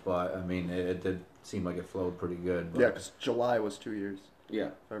myself. But I mean, it did seem like it flowed pretty good. But Yeah, because July was 2 years, Yeah.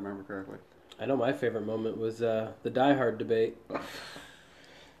 if I remember correctly. I know my favorite moment was the Die Hard debate.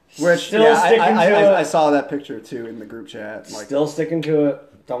 Which Still yeah, sticking to it. I saw that picture too in the group chat. Like, Still sticking to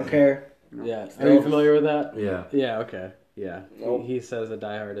it. Don't care. Yeah, are Still- you familiar with that? yeah, Yeah. Okay. Yeah. Nope. He says that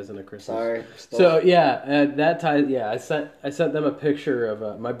Die Hard isn't a Christmas. Sorry. Still- So yeah, that time, yeah, I sent them a picture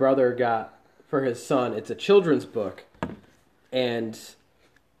of my brother got for his son. It's a children's book, and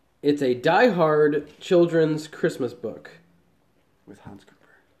it's a Die Hard children's Christmas book. with Hans Cooper.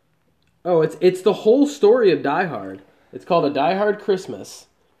 Oh, it's the whole story of Die Hard. It's called A Die Hard Christmas,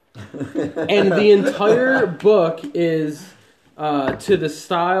 and the entire book is to the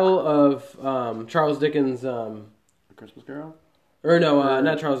style of Charles Dickens. A Christmas Carol? Or no,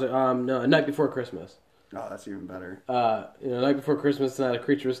 not Charles. No, A Night Before Christmas. Oh, that's even better. Night Before Christmas, Not a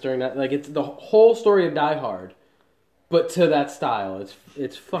Creature Was Stirring. Like it's the whole story of Die Hard but to that style.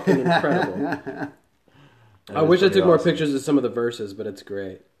 It's fucking incredible. It I is wish I pretty took more awesome. pictures of some of the verses, but it's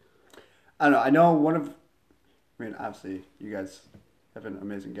great. I don't know. I know one of. I mean, obviously, you guys have been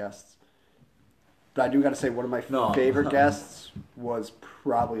amazing guests. But I do got to say, one of my No. favorite guests was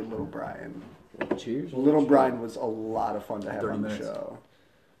probably Little Brian. Cheers. Little Brian was a lot of fun to have 30 on the minutes. show.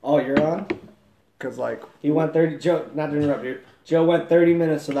 Oh, you're on? Because, like, He went 30... Joe, not to interrupt you. Joe went 30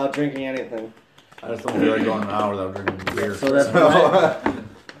 minutes without drinking anything. I just don't feel like going an hour without drinking beer. So that's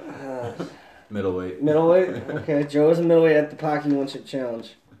Middleweight. middleweight? Okay, Joe is a middleweight at the Pocky One Chip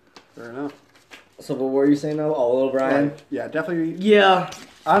Challenge. fair enough. So, but what were you saying now? Oh, Little Brian? Like, yeah, definitely. Yeah.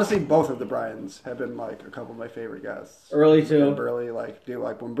 Honestly, both of the Bryans have been, like, a couple of my favorite guests. Early, And too. Burley, like, dude,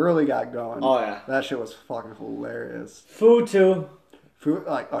 like, when Burley got going, Oh, yeah. that shit was fucking hilarious. Food, too. Food,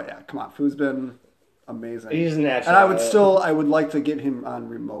 like, oh, yeah, come on. Food's been amazing. He's natural. And at it. I would like to get him on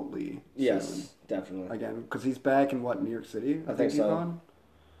remotely. Yes, soon. definitely. Again, because he's back in what, New York City? I think he's so. on?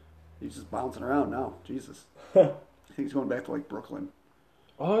 He's just bouncing around now. Jesus. I think he's going back to like Brooklyn.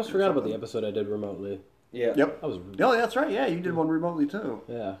 Oh, I almost forgot about the episode I did remotely. Yeah. Yep. That was Oh, that's right. Yeah, you did one remotely too.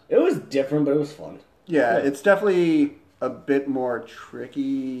 yeah. It was different, but it was fun. Yeah, Yeah. it's definitely a bit more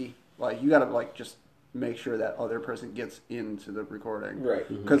tricky. Like you got to like just make sure that other person gets into the recording. Right.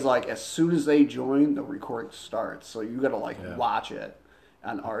 Because like as soon as they join, the recording starts. So you got to like Yeah. watch it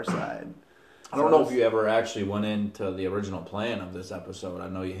on our side. I don't know if you ever actually went into the original plan of this episode. I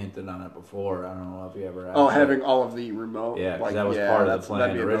know you hinted on it before. I don't know if you ever. Oh, actually- having all of the remote. Yeah, because like, that was yeah, part of that's- the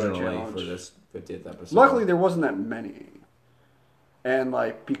that'd plan be another originally challenge. for this 50th episode. Luckily, there wasn't that many, and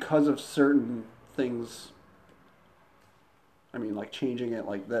like because of certain things. I mean, like changing it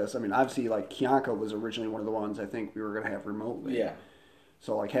like this. I mean, obviously, like Kianka was originally one of the ones I think we were gonna have remotely. Yeah.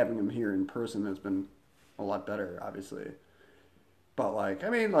 So like having him here in person has been a lot better, obviously. But like, I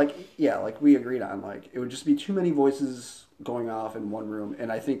mean, like yeah, like we agreed on, like it would just be too many voices going off in one room,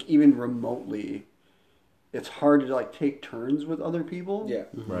 and I think even remotely, it's hard to like take turns with other people. Yeah.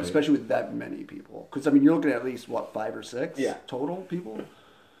 Right. Especially with that many people, because I mean, you're looking at least what 5 or 6 Yeah. total people.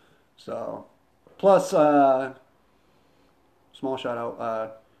 So, plus small shout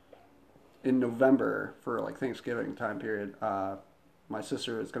out in November for like Thanksgiving time period. My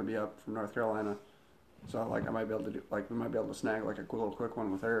sister is going to be up from North Carolina, so like I might be able to do like we might be able to snag like a little quick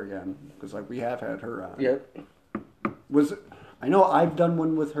one with her again because like we have had her on. Yep. I know I've done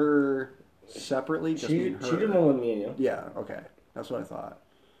one with her separately. Just me She and her. did one with me and you. Yeah. Okay, that's what I thought.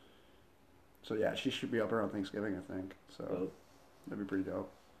 So yeah, she should be up around Thanksgiving, I think. So Dope. that'd be pretty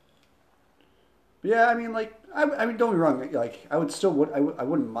dope. But yeah, I mean, like, I mean, don't be wrong. Like, I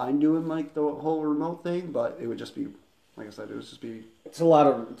wouldn't mind doing like the whole remote thing, but it would just be, like I said, it would just be. It's a lot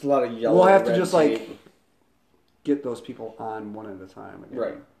of yellow. We'll have to red just tape. like get those people on one at a time. Again.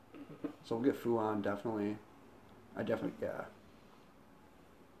 Right. So we'll get Fu on definitely. Yeah.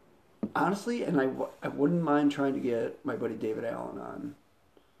 Honestly, and I wouldn't mind trying to get my buddy David Allen on.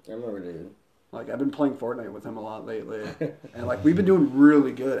 I remember, dude. Like I've been playing Fortnite with him a lot lately, and like we've been doing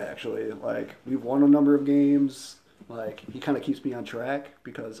really good actually. Like we've won a number of games. Like he kind of keeps me on track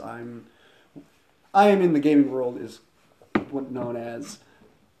because I am in the gaming world is what known as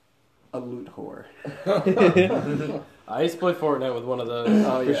a loot whore. I used to play Fortnite with one of those.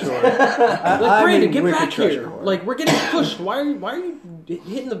 Oh for yeah, sure. I'm Like, a Brandon, get wicked back treasure here! whore. Like, we're getting pushed. Why are you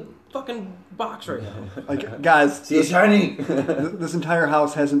hitting the fucking box right now? like guys, See, it's shiny. this entire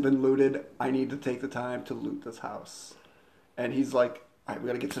house hasn't been looted. I need to take the time to loot this house. And he's like, all right, we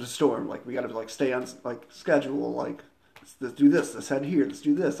got to get to the storm. Like, we got to like stay on like schedule. Like, let's do this. Let's head here. Let's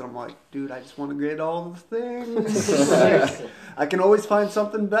do this. And I'm like, dude, I just want to get all the things. Like, I can always find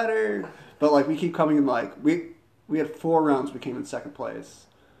something better. But like, we keep coming in. Like, we had 4 rounds. We came in 2nd place.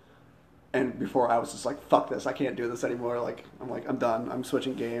 And before I was just like, fuck this. I can't do this anymore. Like, I'm done. I'm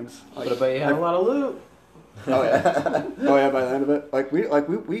switching games. Like, But I bet you had a lot of loot. Oh yeah, oh yeah. By the end of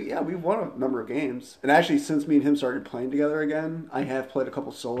it, we won a number of games, and actually since me and him started playing together again, I have played a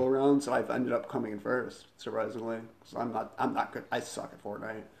couple solo rounds, and I've ended up coming in first, surprisingly. So I'm not good. I suck at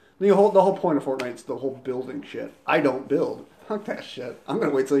Fortnite. The whole point of Fortnite is the whole building shit. I don't build. Fuck that shit. I'm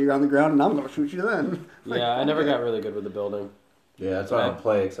gonna wait till you're on the ground, and I'm gonna shoot you then. Yeah, I never got really good with the building. Yeah, that's why I don't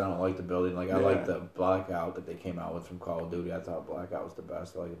play because I don't like the building. Like I Yeah. like the Blackout that they came out with from Call of Duty. I thought Blackout was the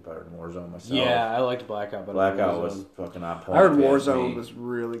best. I like it better than Warzone myself. Yeah, I liked Blackout, but Blackout was fucking on point. I heard if you ask Warzone me. was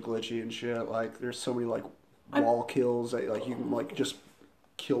really glitchy and shit. Like, there's so many like wall kills that like you can like just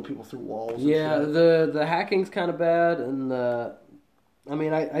kill people through walls. And Yeah, shit. the hacking's kind of bad, and I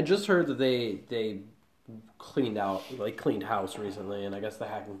mean, I just heard that they cleaned house recently, and I guess the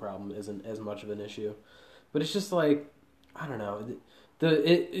hacking problem isn't as much of an issue. But it's just like, I don't know,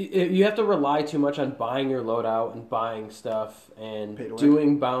 You have to rely too much on buying your loadout and buying stuff and Pay to win.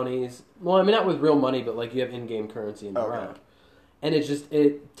 doing bounties. Well, I mean, not with real money, but like you have in-game currency in the Okay. rank. And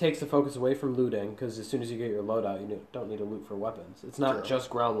it takes the focus away from looting because as soon as you get your loadout, you don't need to loot for weapons. It's not True. just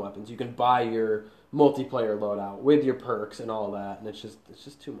ground weapons. You can buy your multiplayer loadout with your perks and all that, and it's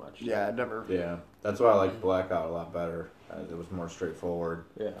just too much. Yeah, I never. Yeah, that's why I like Blackout a lot better. It was more straightforward,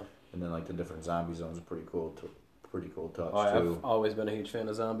 Yeah. and then like the different zombie zones are pretty cool. Pretty cool touch Oh, too. I've always been a huge fan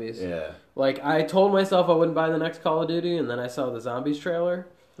of zombies. Yeah. Like, I told myself I wouldn't buy the next Call of Duty, and then I saw the zombies trailer,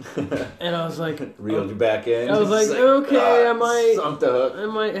 and I was like, Reeled you back in. I was like, It's okay, I ah, might- sunk the hook. I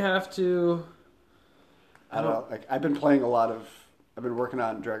might have to. I don't know. Like, I've been playing a lot of. I've been working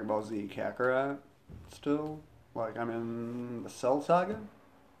on Dragon Ball Z Kakarot still. Like, I'm in the Cell Saga.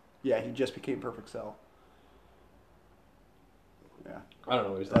 Yeah, he just became Perfect Cell. Yeah. I don't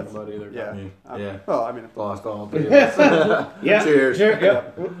know what he's talking about either. Yeah. Yeah. Well, I mean, Lost all three of us. Yeah. Cheers. Sure.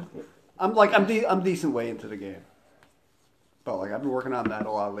 Yep. I'm decent way into the game. But like, I've been working on that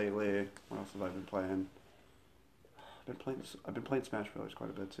a lot lately. What else have I been playing? I've been playing Smash Brothers quite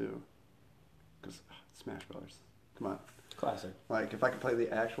a bit too. Because Smash Brothers, come on. Classic. Like, if I could play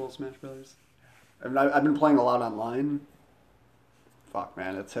the actual Smash Brothers, I mean, I've been playing a lot online. Fuck,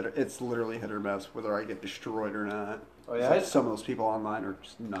 man, it's literally hit or miss whether I get destroyed or not. Oh, It's yeah? like some of those people online are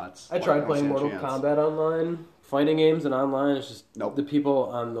just nuts. I Like, tried don't playing stand a Mortal chance. Kombat online, fighting games, and online. It's just Nope. the people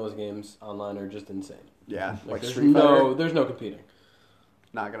on those games online are just insane. Yeah, like there's Street Fighter. there's no competing.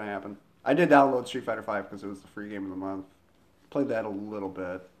 Not gonna happen. I did download Street Fighter V because it was the free game of the month. Played that a little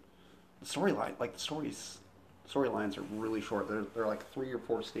bit. The storyline, like the storylines are really short. They're like 3 or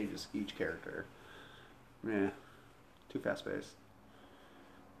 4 stages each character. Yeah, too fast paced.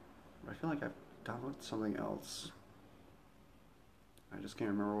 I feel like I've downloaded something else. I just can't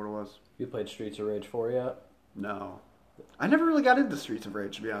remember what it was. You played Streets of Rage 4 yet? No, I never really got into Streets of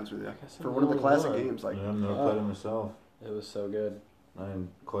Rage, to be honest with you. guess I'm For one of the the classic only one. games, like I've never played it myself. It was so good. I didn't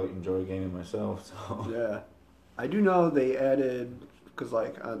quite enjoy gaming myself, so. yeah, I do know they added because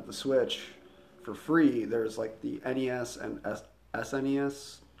like on the Switch for free, there's like the NES and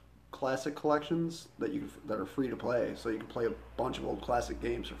SNES classic collections that are free to play, so you can play a bunch of old classic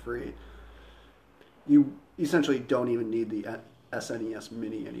games for free. You essentially don't even need the SNES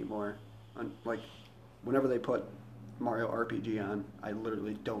Mini anymore. Like whenever they put Mario RPG on, I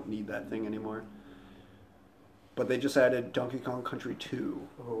literally don't need that thing anymore. But they just added Donkey Kong Country 2,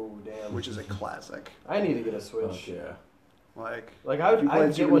 Oh damn! which is a classic. I need to get a Switch. Yeah. Like Like If you I'd played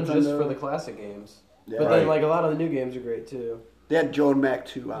get Super one just Nintendo- for the classic games. yeah, But then Right. like a lot of the new games are great too. they had Joe and Mac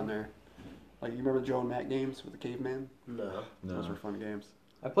 2 on there. Like you remember the Joe and Mac games with the caveman? No. Those were No. fun games.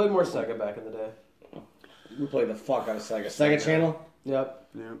 I played more Sega back in the day. We played the fuck out of Sega. Sega Channel? Yep.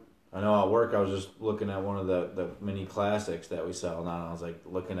 Yeah. I know at work I was just looking at one of the mini classics that we sell now, and I was like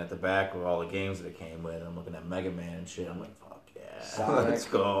looking at the back of all the games that it came with. I'm looking at Mega Man and shit. I'm like, fuck yeah, Sonic. let's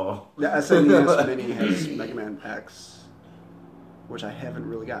go. The SNES Mini has Mega Man X, which I haven't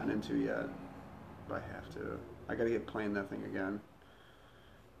really gotten into yet. But I have to. I gotta get playing that thing again.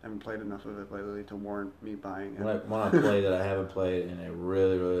 I haven't played enough of it lately to warrant me buying One I it. want to play that I haven't played in a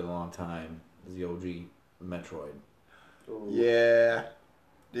really, really long time is the OG Metroid. Ooh. Yeah.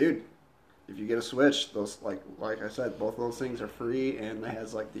 Dude, if you get a Switch, those like I said, both of those things are free, and it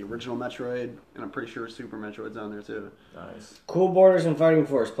has like the original Metroid, and I'm pretty sure Super Metroid's on there too. Nice. Cool Borders and Fighting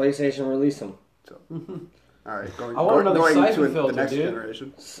Force. PlayStation release them. So, all right, going. I want another going Siphon to filter, the next dude.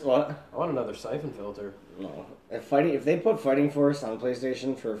 generation. What? I want another siphon filter. No. If they put Fighting Force on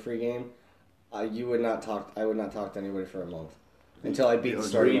PlayStation for a free game, I would not talk to anybody for a month until I beat the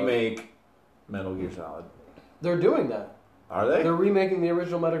story mode. Remake Metal Gear Solid. They're doing that. Are they? They're remaking the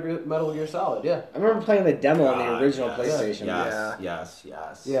original Metal Gear Solid. Yeah. I remember playing the demo on the God, original yes. PlayStation. Yeah.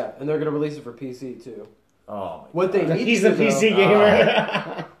 Yes. Yeah, and they're gonna release it for PC too. Oh my What God. they need He's to a do, PC though-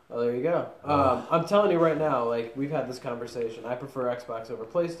 gamer. Oh, there you go. I'm telling you right now, like, we've had this conversation. I prefer Xbox over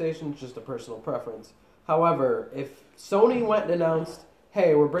PlayStation, just a personal preference. However, if Sony went and announced,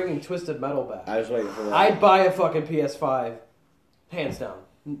 hey, we're bringing Twisted Metal back, I was waiting for that. I'd buy a fucking PS5. Hands down.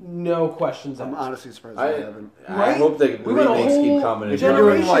 No questions I'm asked. honestly surprised I- they haven't. I Right? hope the We went a remakes whole keep coming. If as you're well.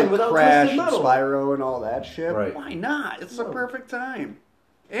 doing generation like without Crash Twisted and Metal. Spyro and all that shit, Right. why not? It's the No. perfect time.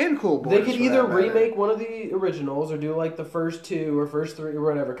 And Cool They Boys. could for either that matter. remake one of the originals or do like the first 2 or first 3 or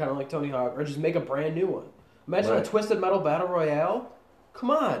whatever, kind of like Tony Hawk, or just make a brand new one. Imagine a Right. Twisted Metal Battle Royale.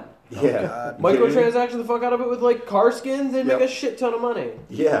 Come on. Yeah. God. Microtransaction the fuck out of it with like car skins. They'd Yep. make a shit ton of money.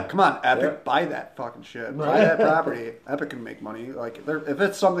 Yeah. Come on, Epic, Yeah. buy that fucking shit. Buy Right. that property. Epic can make money. Like, if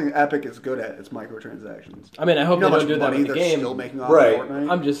it's something Epic is good at, it's microtransactions. I mean, I hope You know they how don't much do that money with the they're game. still making off Right. of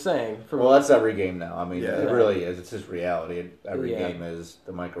Fortnite? I'm just saying. From Well, that's every game now. I mean, Yeah. it really is. It's just reality. Every Yeah. game is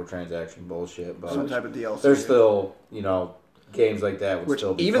the microtransaction bullshit. But Some type of DLC. there's still, games like that would Which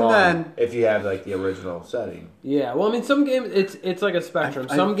still be even fun then- if you have like the original setting. Yeah, well, I mean, some games it's like a spectrum.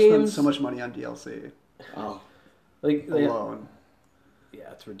 I've Some spent games so much money on DLC Oh, like alone.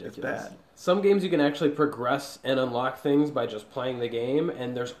 yeah, it's ridiculous. bad. Some games you can actually progress and unlock things by just playing the game,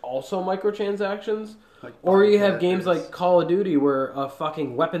 and there's also microtransactions. Like Or buying you have games characters. like Call of Duty where a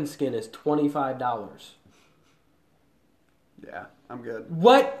fucking weapon skin is $25. Yeah, I'm good.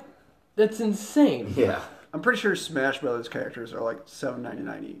 What? That's insane. Yeah. I'm pretty sure Smash Brothers characters are like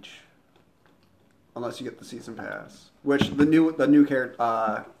 $7.99 each, unless you get the season pass. Which the new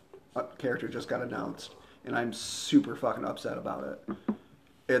character just got announced, and I'm super fucking upset about it.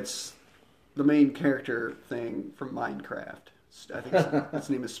 It's the main character thing from Minecraft. I think his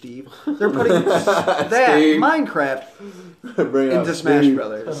name is Steve. They're putting that Steve. Minecraft Bring up into Smash Steve.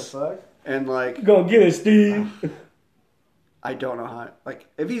 Brothers, fuck? and like go get it, Steve. I don't know how. Like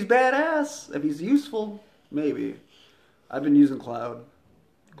if he's badass, if he's useful, maybe. I've been using Cloud.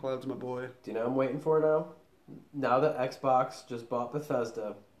 Cloud's my boy. Do you know what I'm waiting for now? Now that Xbox just bought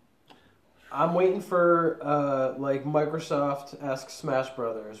Bethesda, I'm waiting for like Microsoft-esque Smash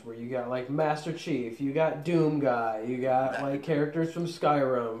Brothers, where you got like Master Chief, you got Doom Guy, you got like characters from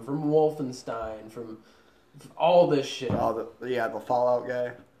Skyrim, from Wolfenstein, from all this shit. Oh, the Fallout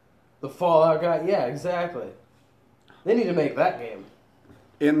guy. The Fallout guy, yeah, exactly. They need to make that game.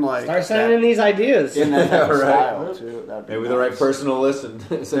 In like Start sending in these ideas. in that type of Right. style too. That'd be Maybe the right nice. person to listen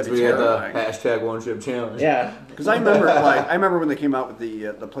since be we had the terrifying. hashtag one chip challenge. Yeah. Because I remember when they came out with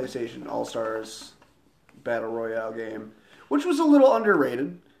the PlayStation All Stars Battle Royale game, which was a little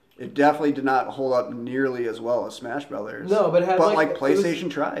underrated. It definitely did not hold up nearly as well as Smash Brothers. No, but it had, like, it was- PlayStation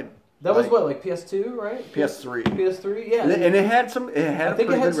tried. That was Like, what, like PS2, right? PS3. PS3, yeah. And it had some. It had I a think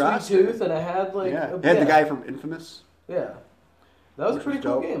it pretty had good Sweet roster. Tooth, and it had like Yeah, a- it had the guy from Infamous. Yeah, that was a which pretty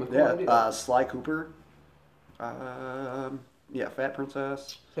cool dope. game. Cool Yeah, idea. Sly Cooper. Fat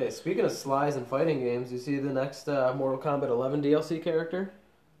Princess. Hey, speaking of slies and fighting games, you see the next Mortal Kombat 11 DLC character?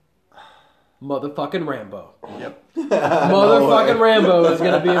 Motherfucking Rambo. Yep. Motherfucking Rambo is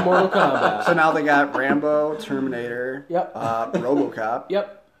going to be in Mortal Kombat. So now they got Rambo, Terminator, Yep. RoboCop.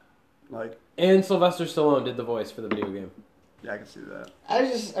 Yep. Like, And Sylvester Stallone did the voice for the video game. yeah, I can see that.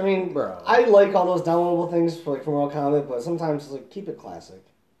 I mean, Bro. I like all those downloadable things for Mortal Kombat, but sometimes like keep it classic.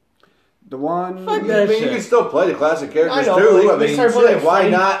 The one. Fuck I that mean, you shit. can still play the classic characters I know, too. like, I they mean, start putting, shit, why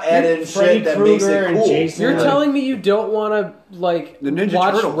Freddy- not add in Freddy shit that makes Krueger it and cool? Jason. You're Yeah. telling me you don't want to, like, The Ninja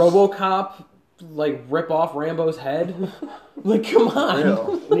watch Turtles. RoboCop, like, rip off Rambo's head? Like, come on.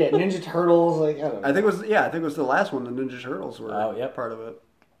 Real. Yeah, Ninja Turtles, like I don't know. I think it was the last one. The Ninja Turtles were Oh, yep. part of it.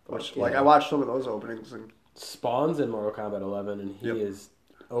 Which, Fuck like, yeah. I watched some of those openings, and Spawn's in Mortal Kombat 11, and he Yep. is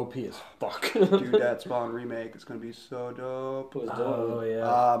OP as fuck. dude, that Spawn remake is gonna be so dope. It was Oh, dope. yeah.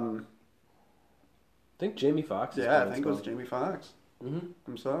 I think Jamie Foxx is Yeah, I playing think it was Spawn. Jamie Foxx Mhm.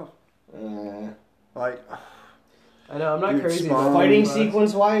 himself. Uh, Like, I know, I'm not Dude, crazy Spawn- about fighting Jamie Foxx.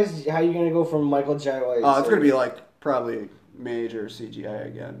 sequence wise, how you gonna go from Michael J. White? oh, it's gonna be like probably major CGI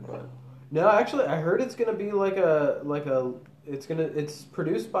again, but No, actually, I heard it's gonna be it's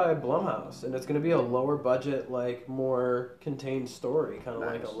produced by Blumhouse, and it's gonna be a lower budget, like more contained story, kind of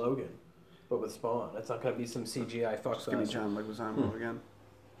like Nice. a Logan, but with Spawn. It's not gonna be some CGI fuck it's gonna be fest. John Leguizamo again.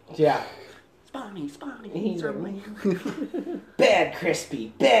 Yeah. Spawny, He's bad,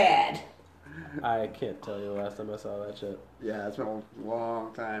 crispy, bad. I can't tell you the last time I saw that shit. Yeah, it's been a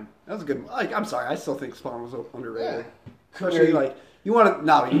long time. That was a good. Like, I'm sorry, I still think Spawn was underrated. Yeah. Especially like you want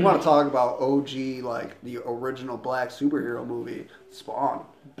to talk about OG, like the original black superhero movie, Spawn.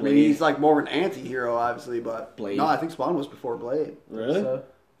 I mean, Blade. he's like more of an anti-hero, obviously, but Blade. no, I think Spawn was before Blade, Really? So,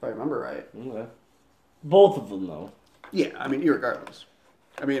 if I remember right. Okay. Both of them though. Yeah, I mean, irregardless.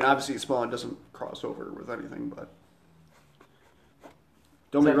 I mean, obviously, Spawn doesn't cross over with anything, but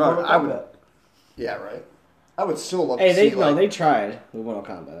don't it's get me like wrong. Mortal I would. Kombat. Yeah, right. I would still love Hey, to see like. they tried with Mortal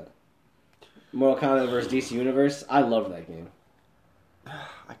Kombat. Mortal Kombat versus DC Universe. I loved that game.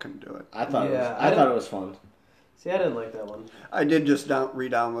 I couldn't do it. I thought Yeah, I thought it was fun. See, I didn't like that one. I did just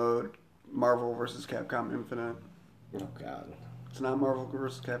re-download Marvel vs. Capcom Infinite. Oh God. It's not Marvel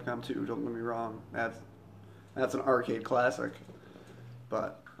vs. Capcom 2, don't get me wrong. That's an arcade classic,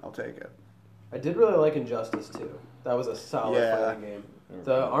 but I'll take it. I did really like Injustice too. That was a solid Yeah. fighting game.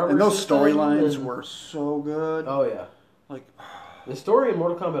 The armor And those system storylines and- were so good. Oh yeah. Like, The story in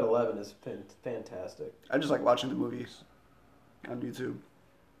Mortal Kombat 11 is fantastic. I just like watching the movies on YouTube,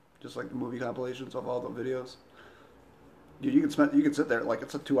 just like the movie compilations of all the videos. Dude, you can sit there like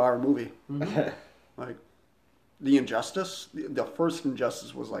it's a 2-hour movie. Like the Injustice, the first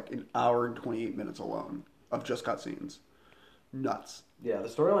Injustice was like an hour and 28 minutes alone of just cutscenes. Nuts. Yeah, the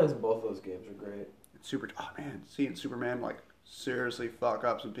storylines in both of those games are great. It's super. Oh man, seeing Superman like seriously fuck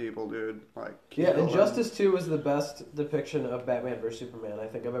up some people, dude. Like Yeah, kill them. Injustice 2 was the best depiction of Batman vs Superman I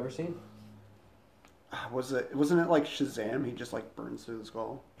think I've ever seen. Wasn't it like Shazam? He just like burns through the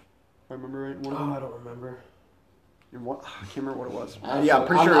skull. If I remember right. One of them. I don't remember. And what? I can't remember what it was. I'm Yeah, I'm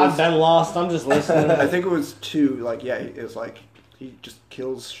pretty sure. It I've was, been lost. I'm just listening. I think it was 2. Like yeah, it was like he just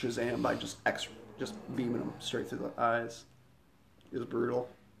kills Shazam by just beaming him straight through the eyes. It was brutal.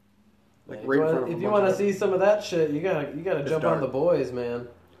 Like Yeah, right in front of if a you bunch want to of- see some of that shit, you gotta jump dark. on The Boys, man.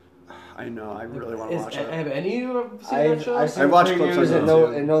 I know. I really want to watch it. Have any of you ever seen that I've show? seen I watched previews clips on and know,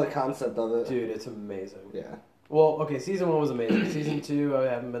 YouTube. and know the concept of it. Dude, it's amazing. Yeah. Well, okay, season 1 was amazing. Season 2, I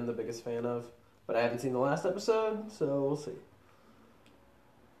haven't been the biggest fan of, but I haven't seen the last episode, so we'll see.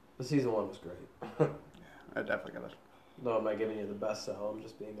 But season 1 was great. I definitely gotta. No, I'm not giving you the best sell. I'm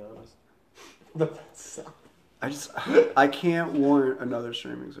just being honest. I can't warrant another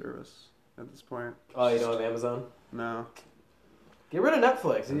streaming service at this point. Oh, you don't have Amazon? No. Get rid of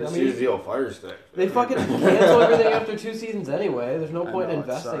Netflix. I Just mean, use the old Fire Stick. they fucking cancel everything after 2 seasons anyway. There's no I point in know, it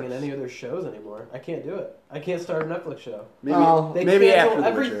investing in sucks. any of their shows anymore. I can't do it. I can't start a Netflix show. Maybe Oh. They maybe cancel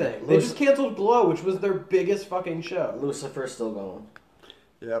after The Witcher. everything. They just canceled Glow, which was their biggest fucking show. Lucifer's still going.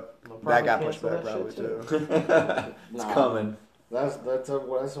 Yep. They'll That probably got pushed cancel back that probably shit, too. It's Nah. coming. That's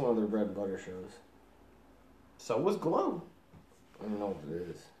one of their bread and butter shows. So was Glow. I don't know what it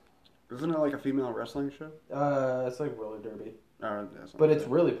is. Isn't it like a female wrestling show? It's like roller derby, Or, yeah, something but like it's that.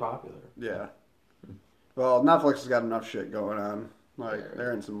 really popular. Yeah. Well, Netflix has got enough shit going on. Like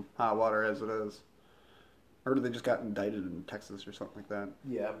they're in some hot water as it is. Or they just got indicted in Texas or something like that.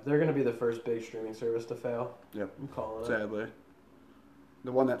 Yeah, they're gonna be the first big streaming service to fail. Yep. I'm calling it. Sadly.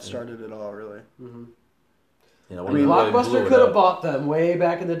 The one that started it all, really. Mm-hmm. You know, I mean, Blockbuster could have bought them way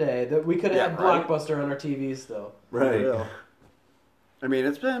back in the day. That we could have Yeah, had right. Blockbuster on our TVs still. Right. For real. I mean,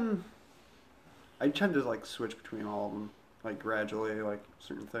 it's been. I tend to like switch between all of them, like gradually, like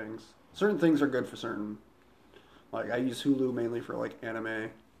certain things. Certain things are good for certain. Like I use Hulu mainly for like anime.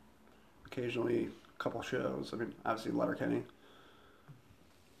 Occasionally, a couple shows. I mean, obviously Letterkenny.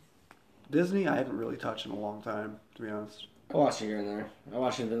 Disney, I haven't really touched in a long time, to be honest. I watch it here and there. I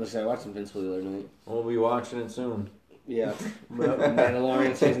watched some Invincible the other night. We'll be watching it soon. Yeah.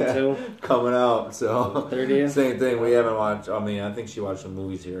 Mandalorian season 2. Coming out, so 30th. same thing. We haven't watched. I mean, I think she watched some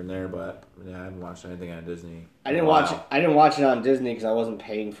movies here and there, but yeah, I haven't watched anything on Disney. I didn't watch it on Disney because I wasn't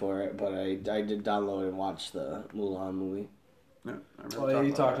paying for it, but I did download and watch the Mulan movie. Yeah, I remember Oh yeah,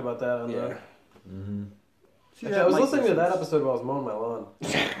 you talked about that on Yeah. the. Mm-hmm. See, Actually, that I was might listening make to that sense. episode while I was mowing my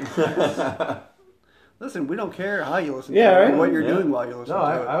lawn. Listen, we don't care how you listen Yeah, to it, right? or what you're Yeah. doing while you listen No, to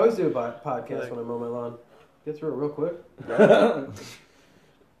I it. always do a podcast when I mow my lawn. Get through it real quick.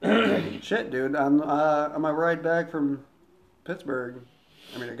 Shit, dude. On my ride back from Pittsburgh,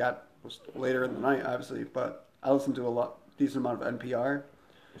 I mean, it was later in the night, obviously, but I listened to decent amount of NPR,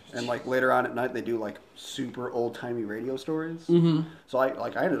 and like later on at night they do like super old timey radio stories. Mm-hmm. So I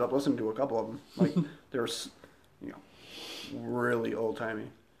ended up listening to a couple of them. Like they were, really old timey.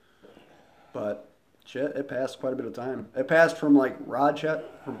 But shit, it passed quite a bit of time. It passed from like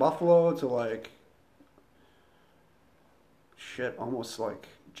from Buffalo to like shit, almost like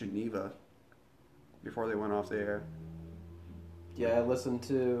Geneva before they went off the air. Yeah, I listened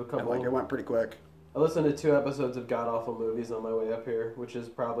to a And couple. like it went pretty quick. I listened to 2 episodes of God Awful Movies on my way up here, which is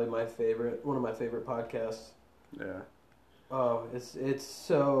probably one of my favorite podcasts. Yeah. Oh, it's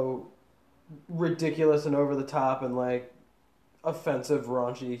so ridiculous and over the top and like offensive,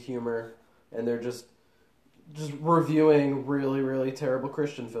 raunchy humor, and they're just reviewing really, really terrible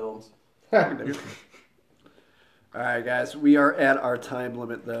Christian films. Alright guys, we are at our time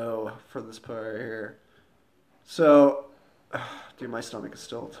limit though for this part here. So dude, my stomach is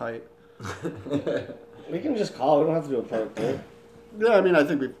still tight. We can just call it. We don't have to do a part 2. Yeah, I mean I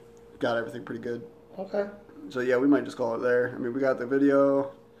think we've got everything pretty good. Okay. So yeah, we might just call it there. I mean we got the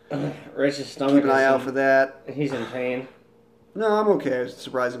video. Rich's stomach Keep an eye is out for that. He's in pain. No, I'm okay,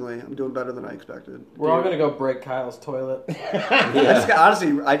 surprisingly. I'm doing better than I expected. We're all gonna go break Kyle's toilet.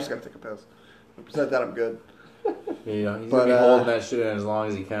 Honestly, I just gotta take a piss. Besides that, I'm good. You know, he's But, gonna be holding that shit in as long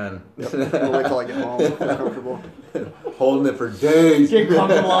as he can. Yep. I'll wait till I get home. Feel comfortable. Holding it for days. Get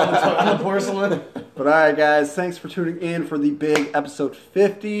comfortable on the porcelain. But all right, guys, thanks for tuning in for the big episode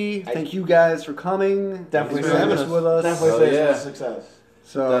 50. Thank you guys for coming. Definitely Thanks for having us. us with us. Definitely Oh, yeah. success.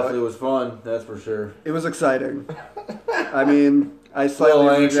 So Definitely was fun. That's for sure. it was exciting. I mean, I A slightly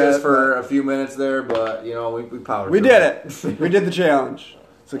little anxious regret, for a few minutes there, but you know we powered. we through did it. We did the challenge.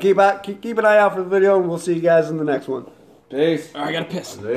 So keep an eye out for the video, and we'll see you guys in the next one. Peace. All right, I gotta piss.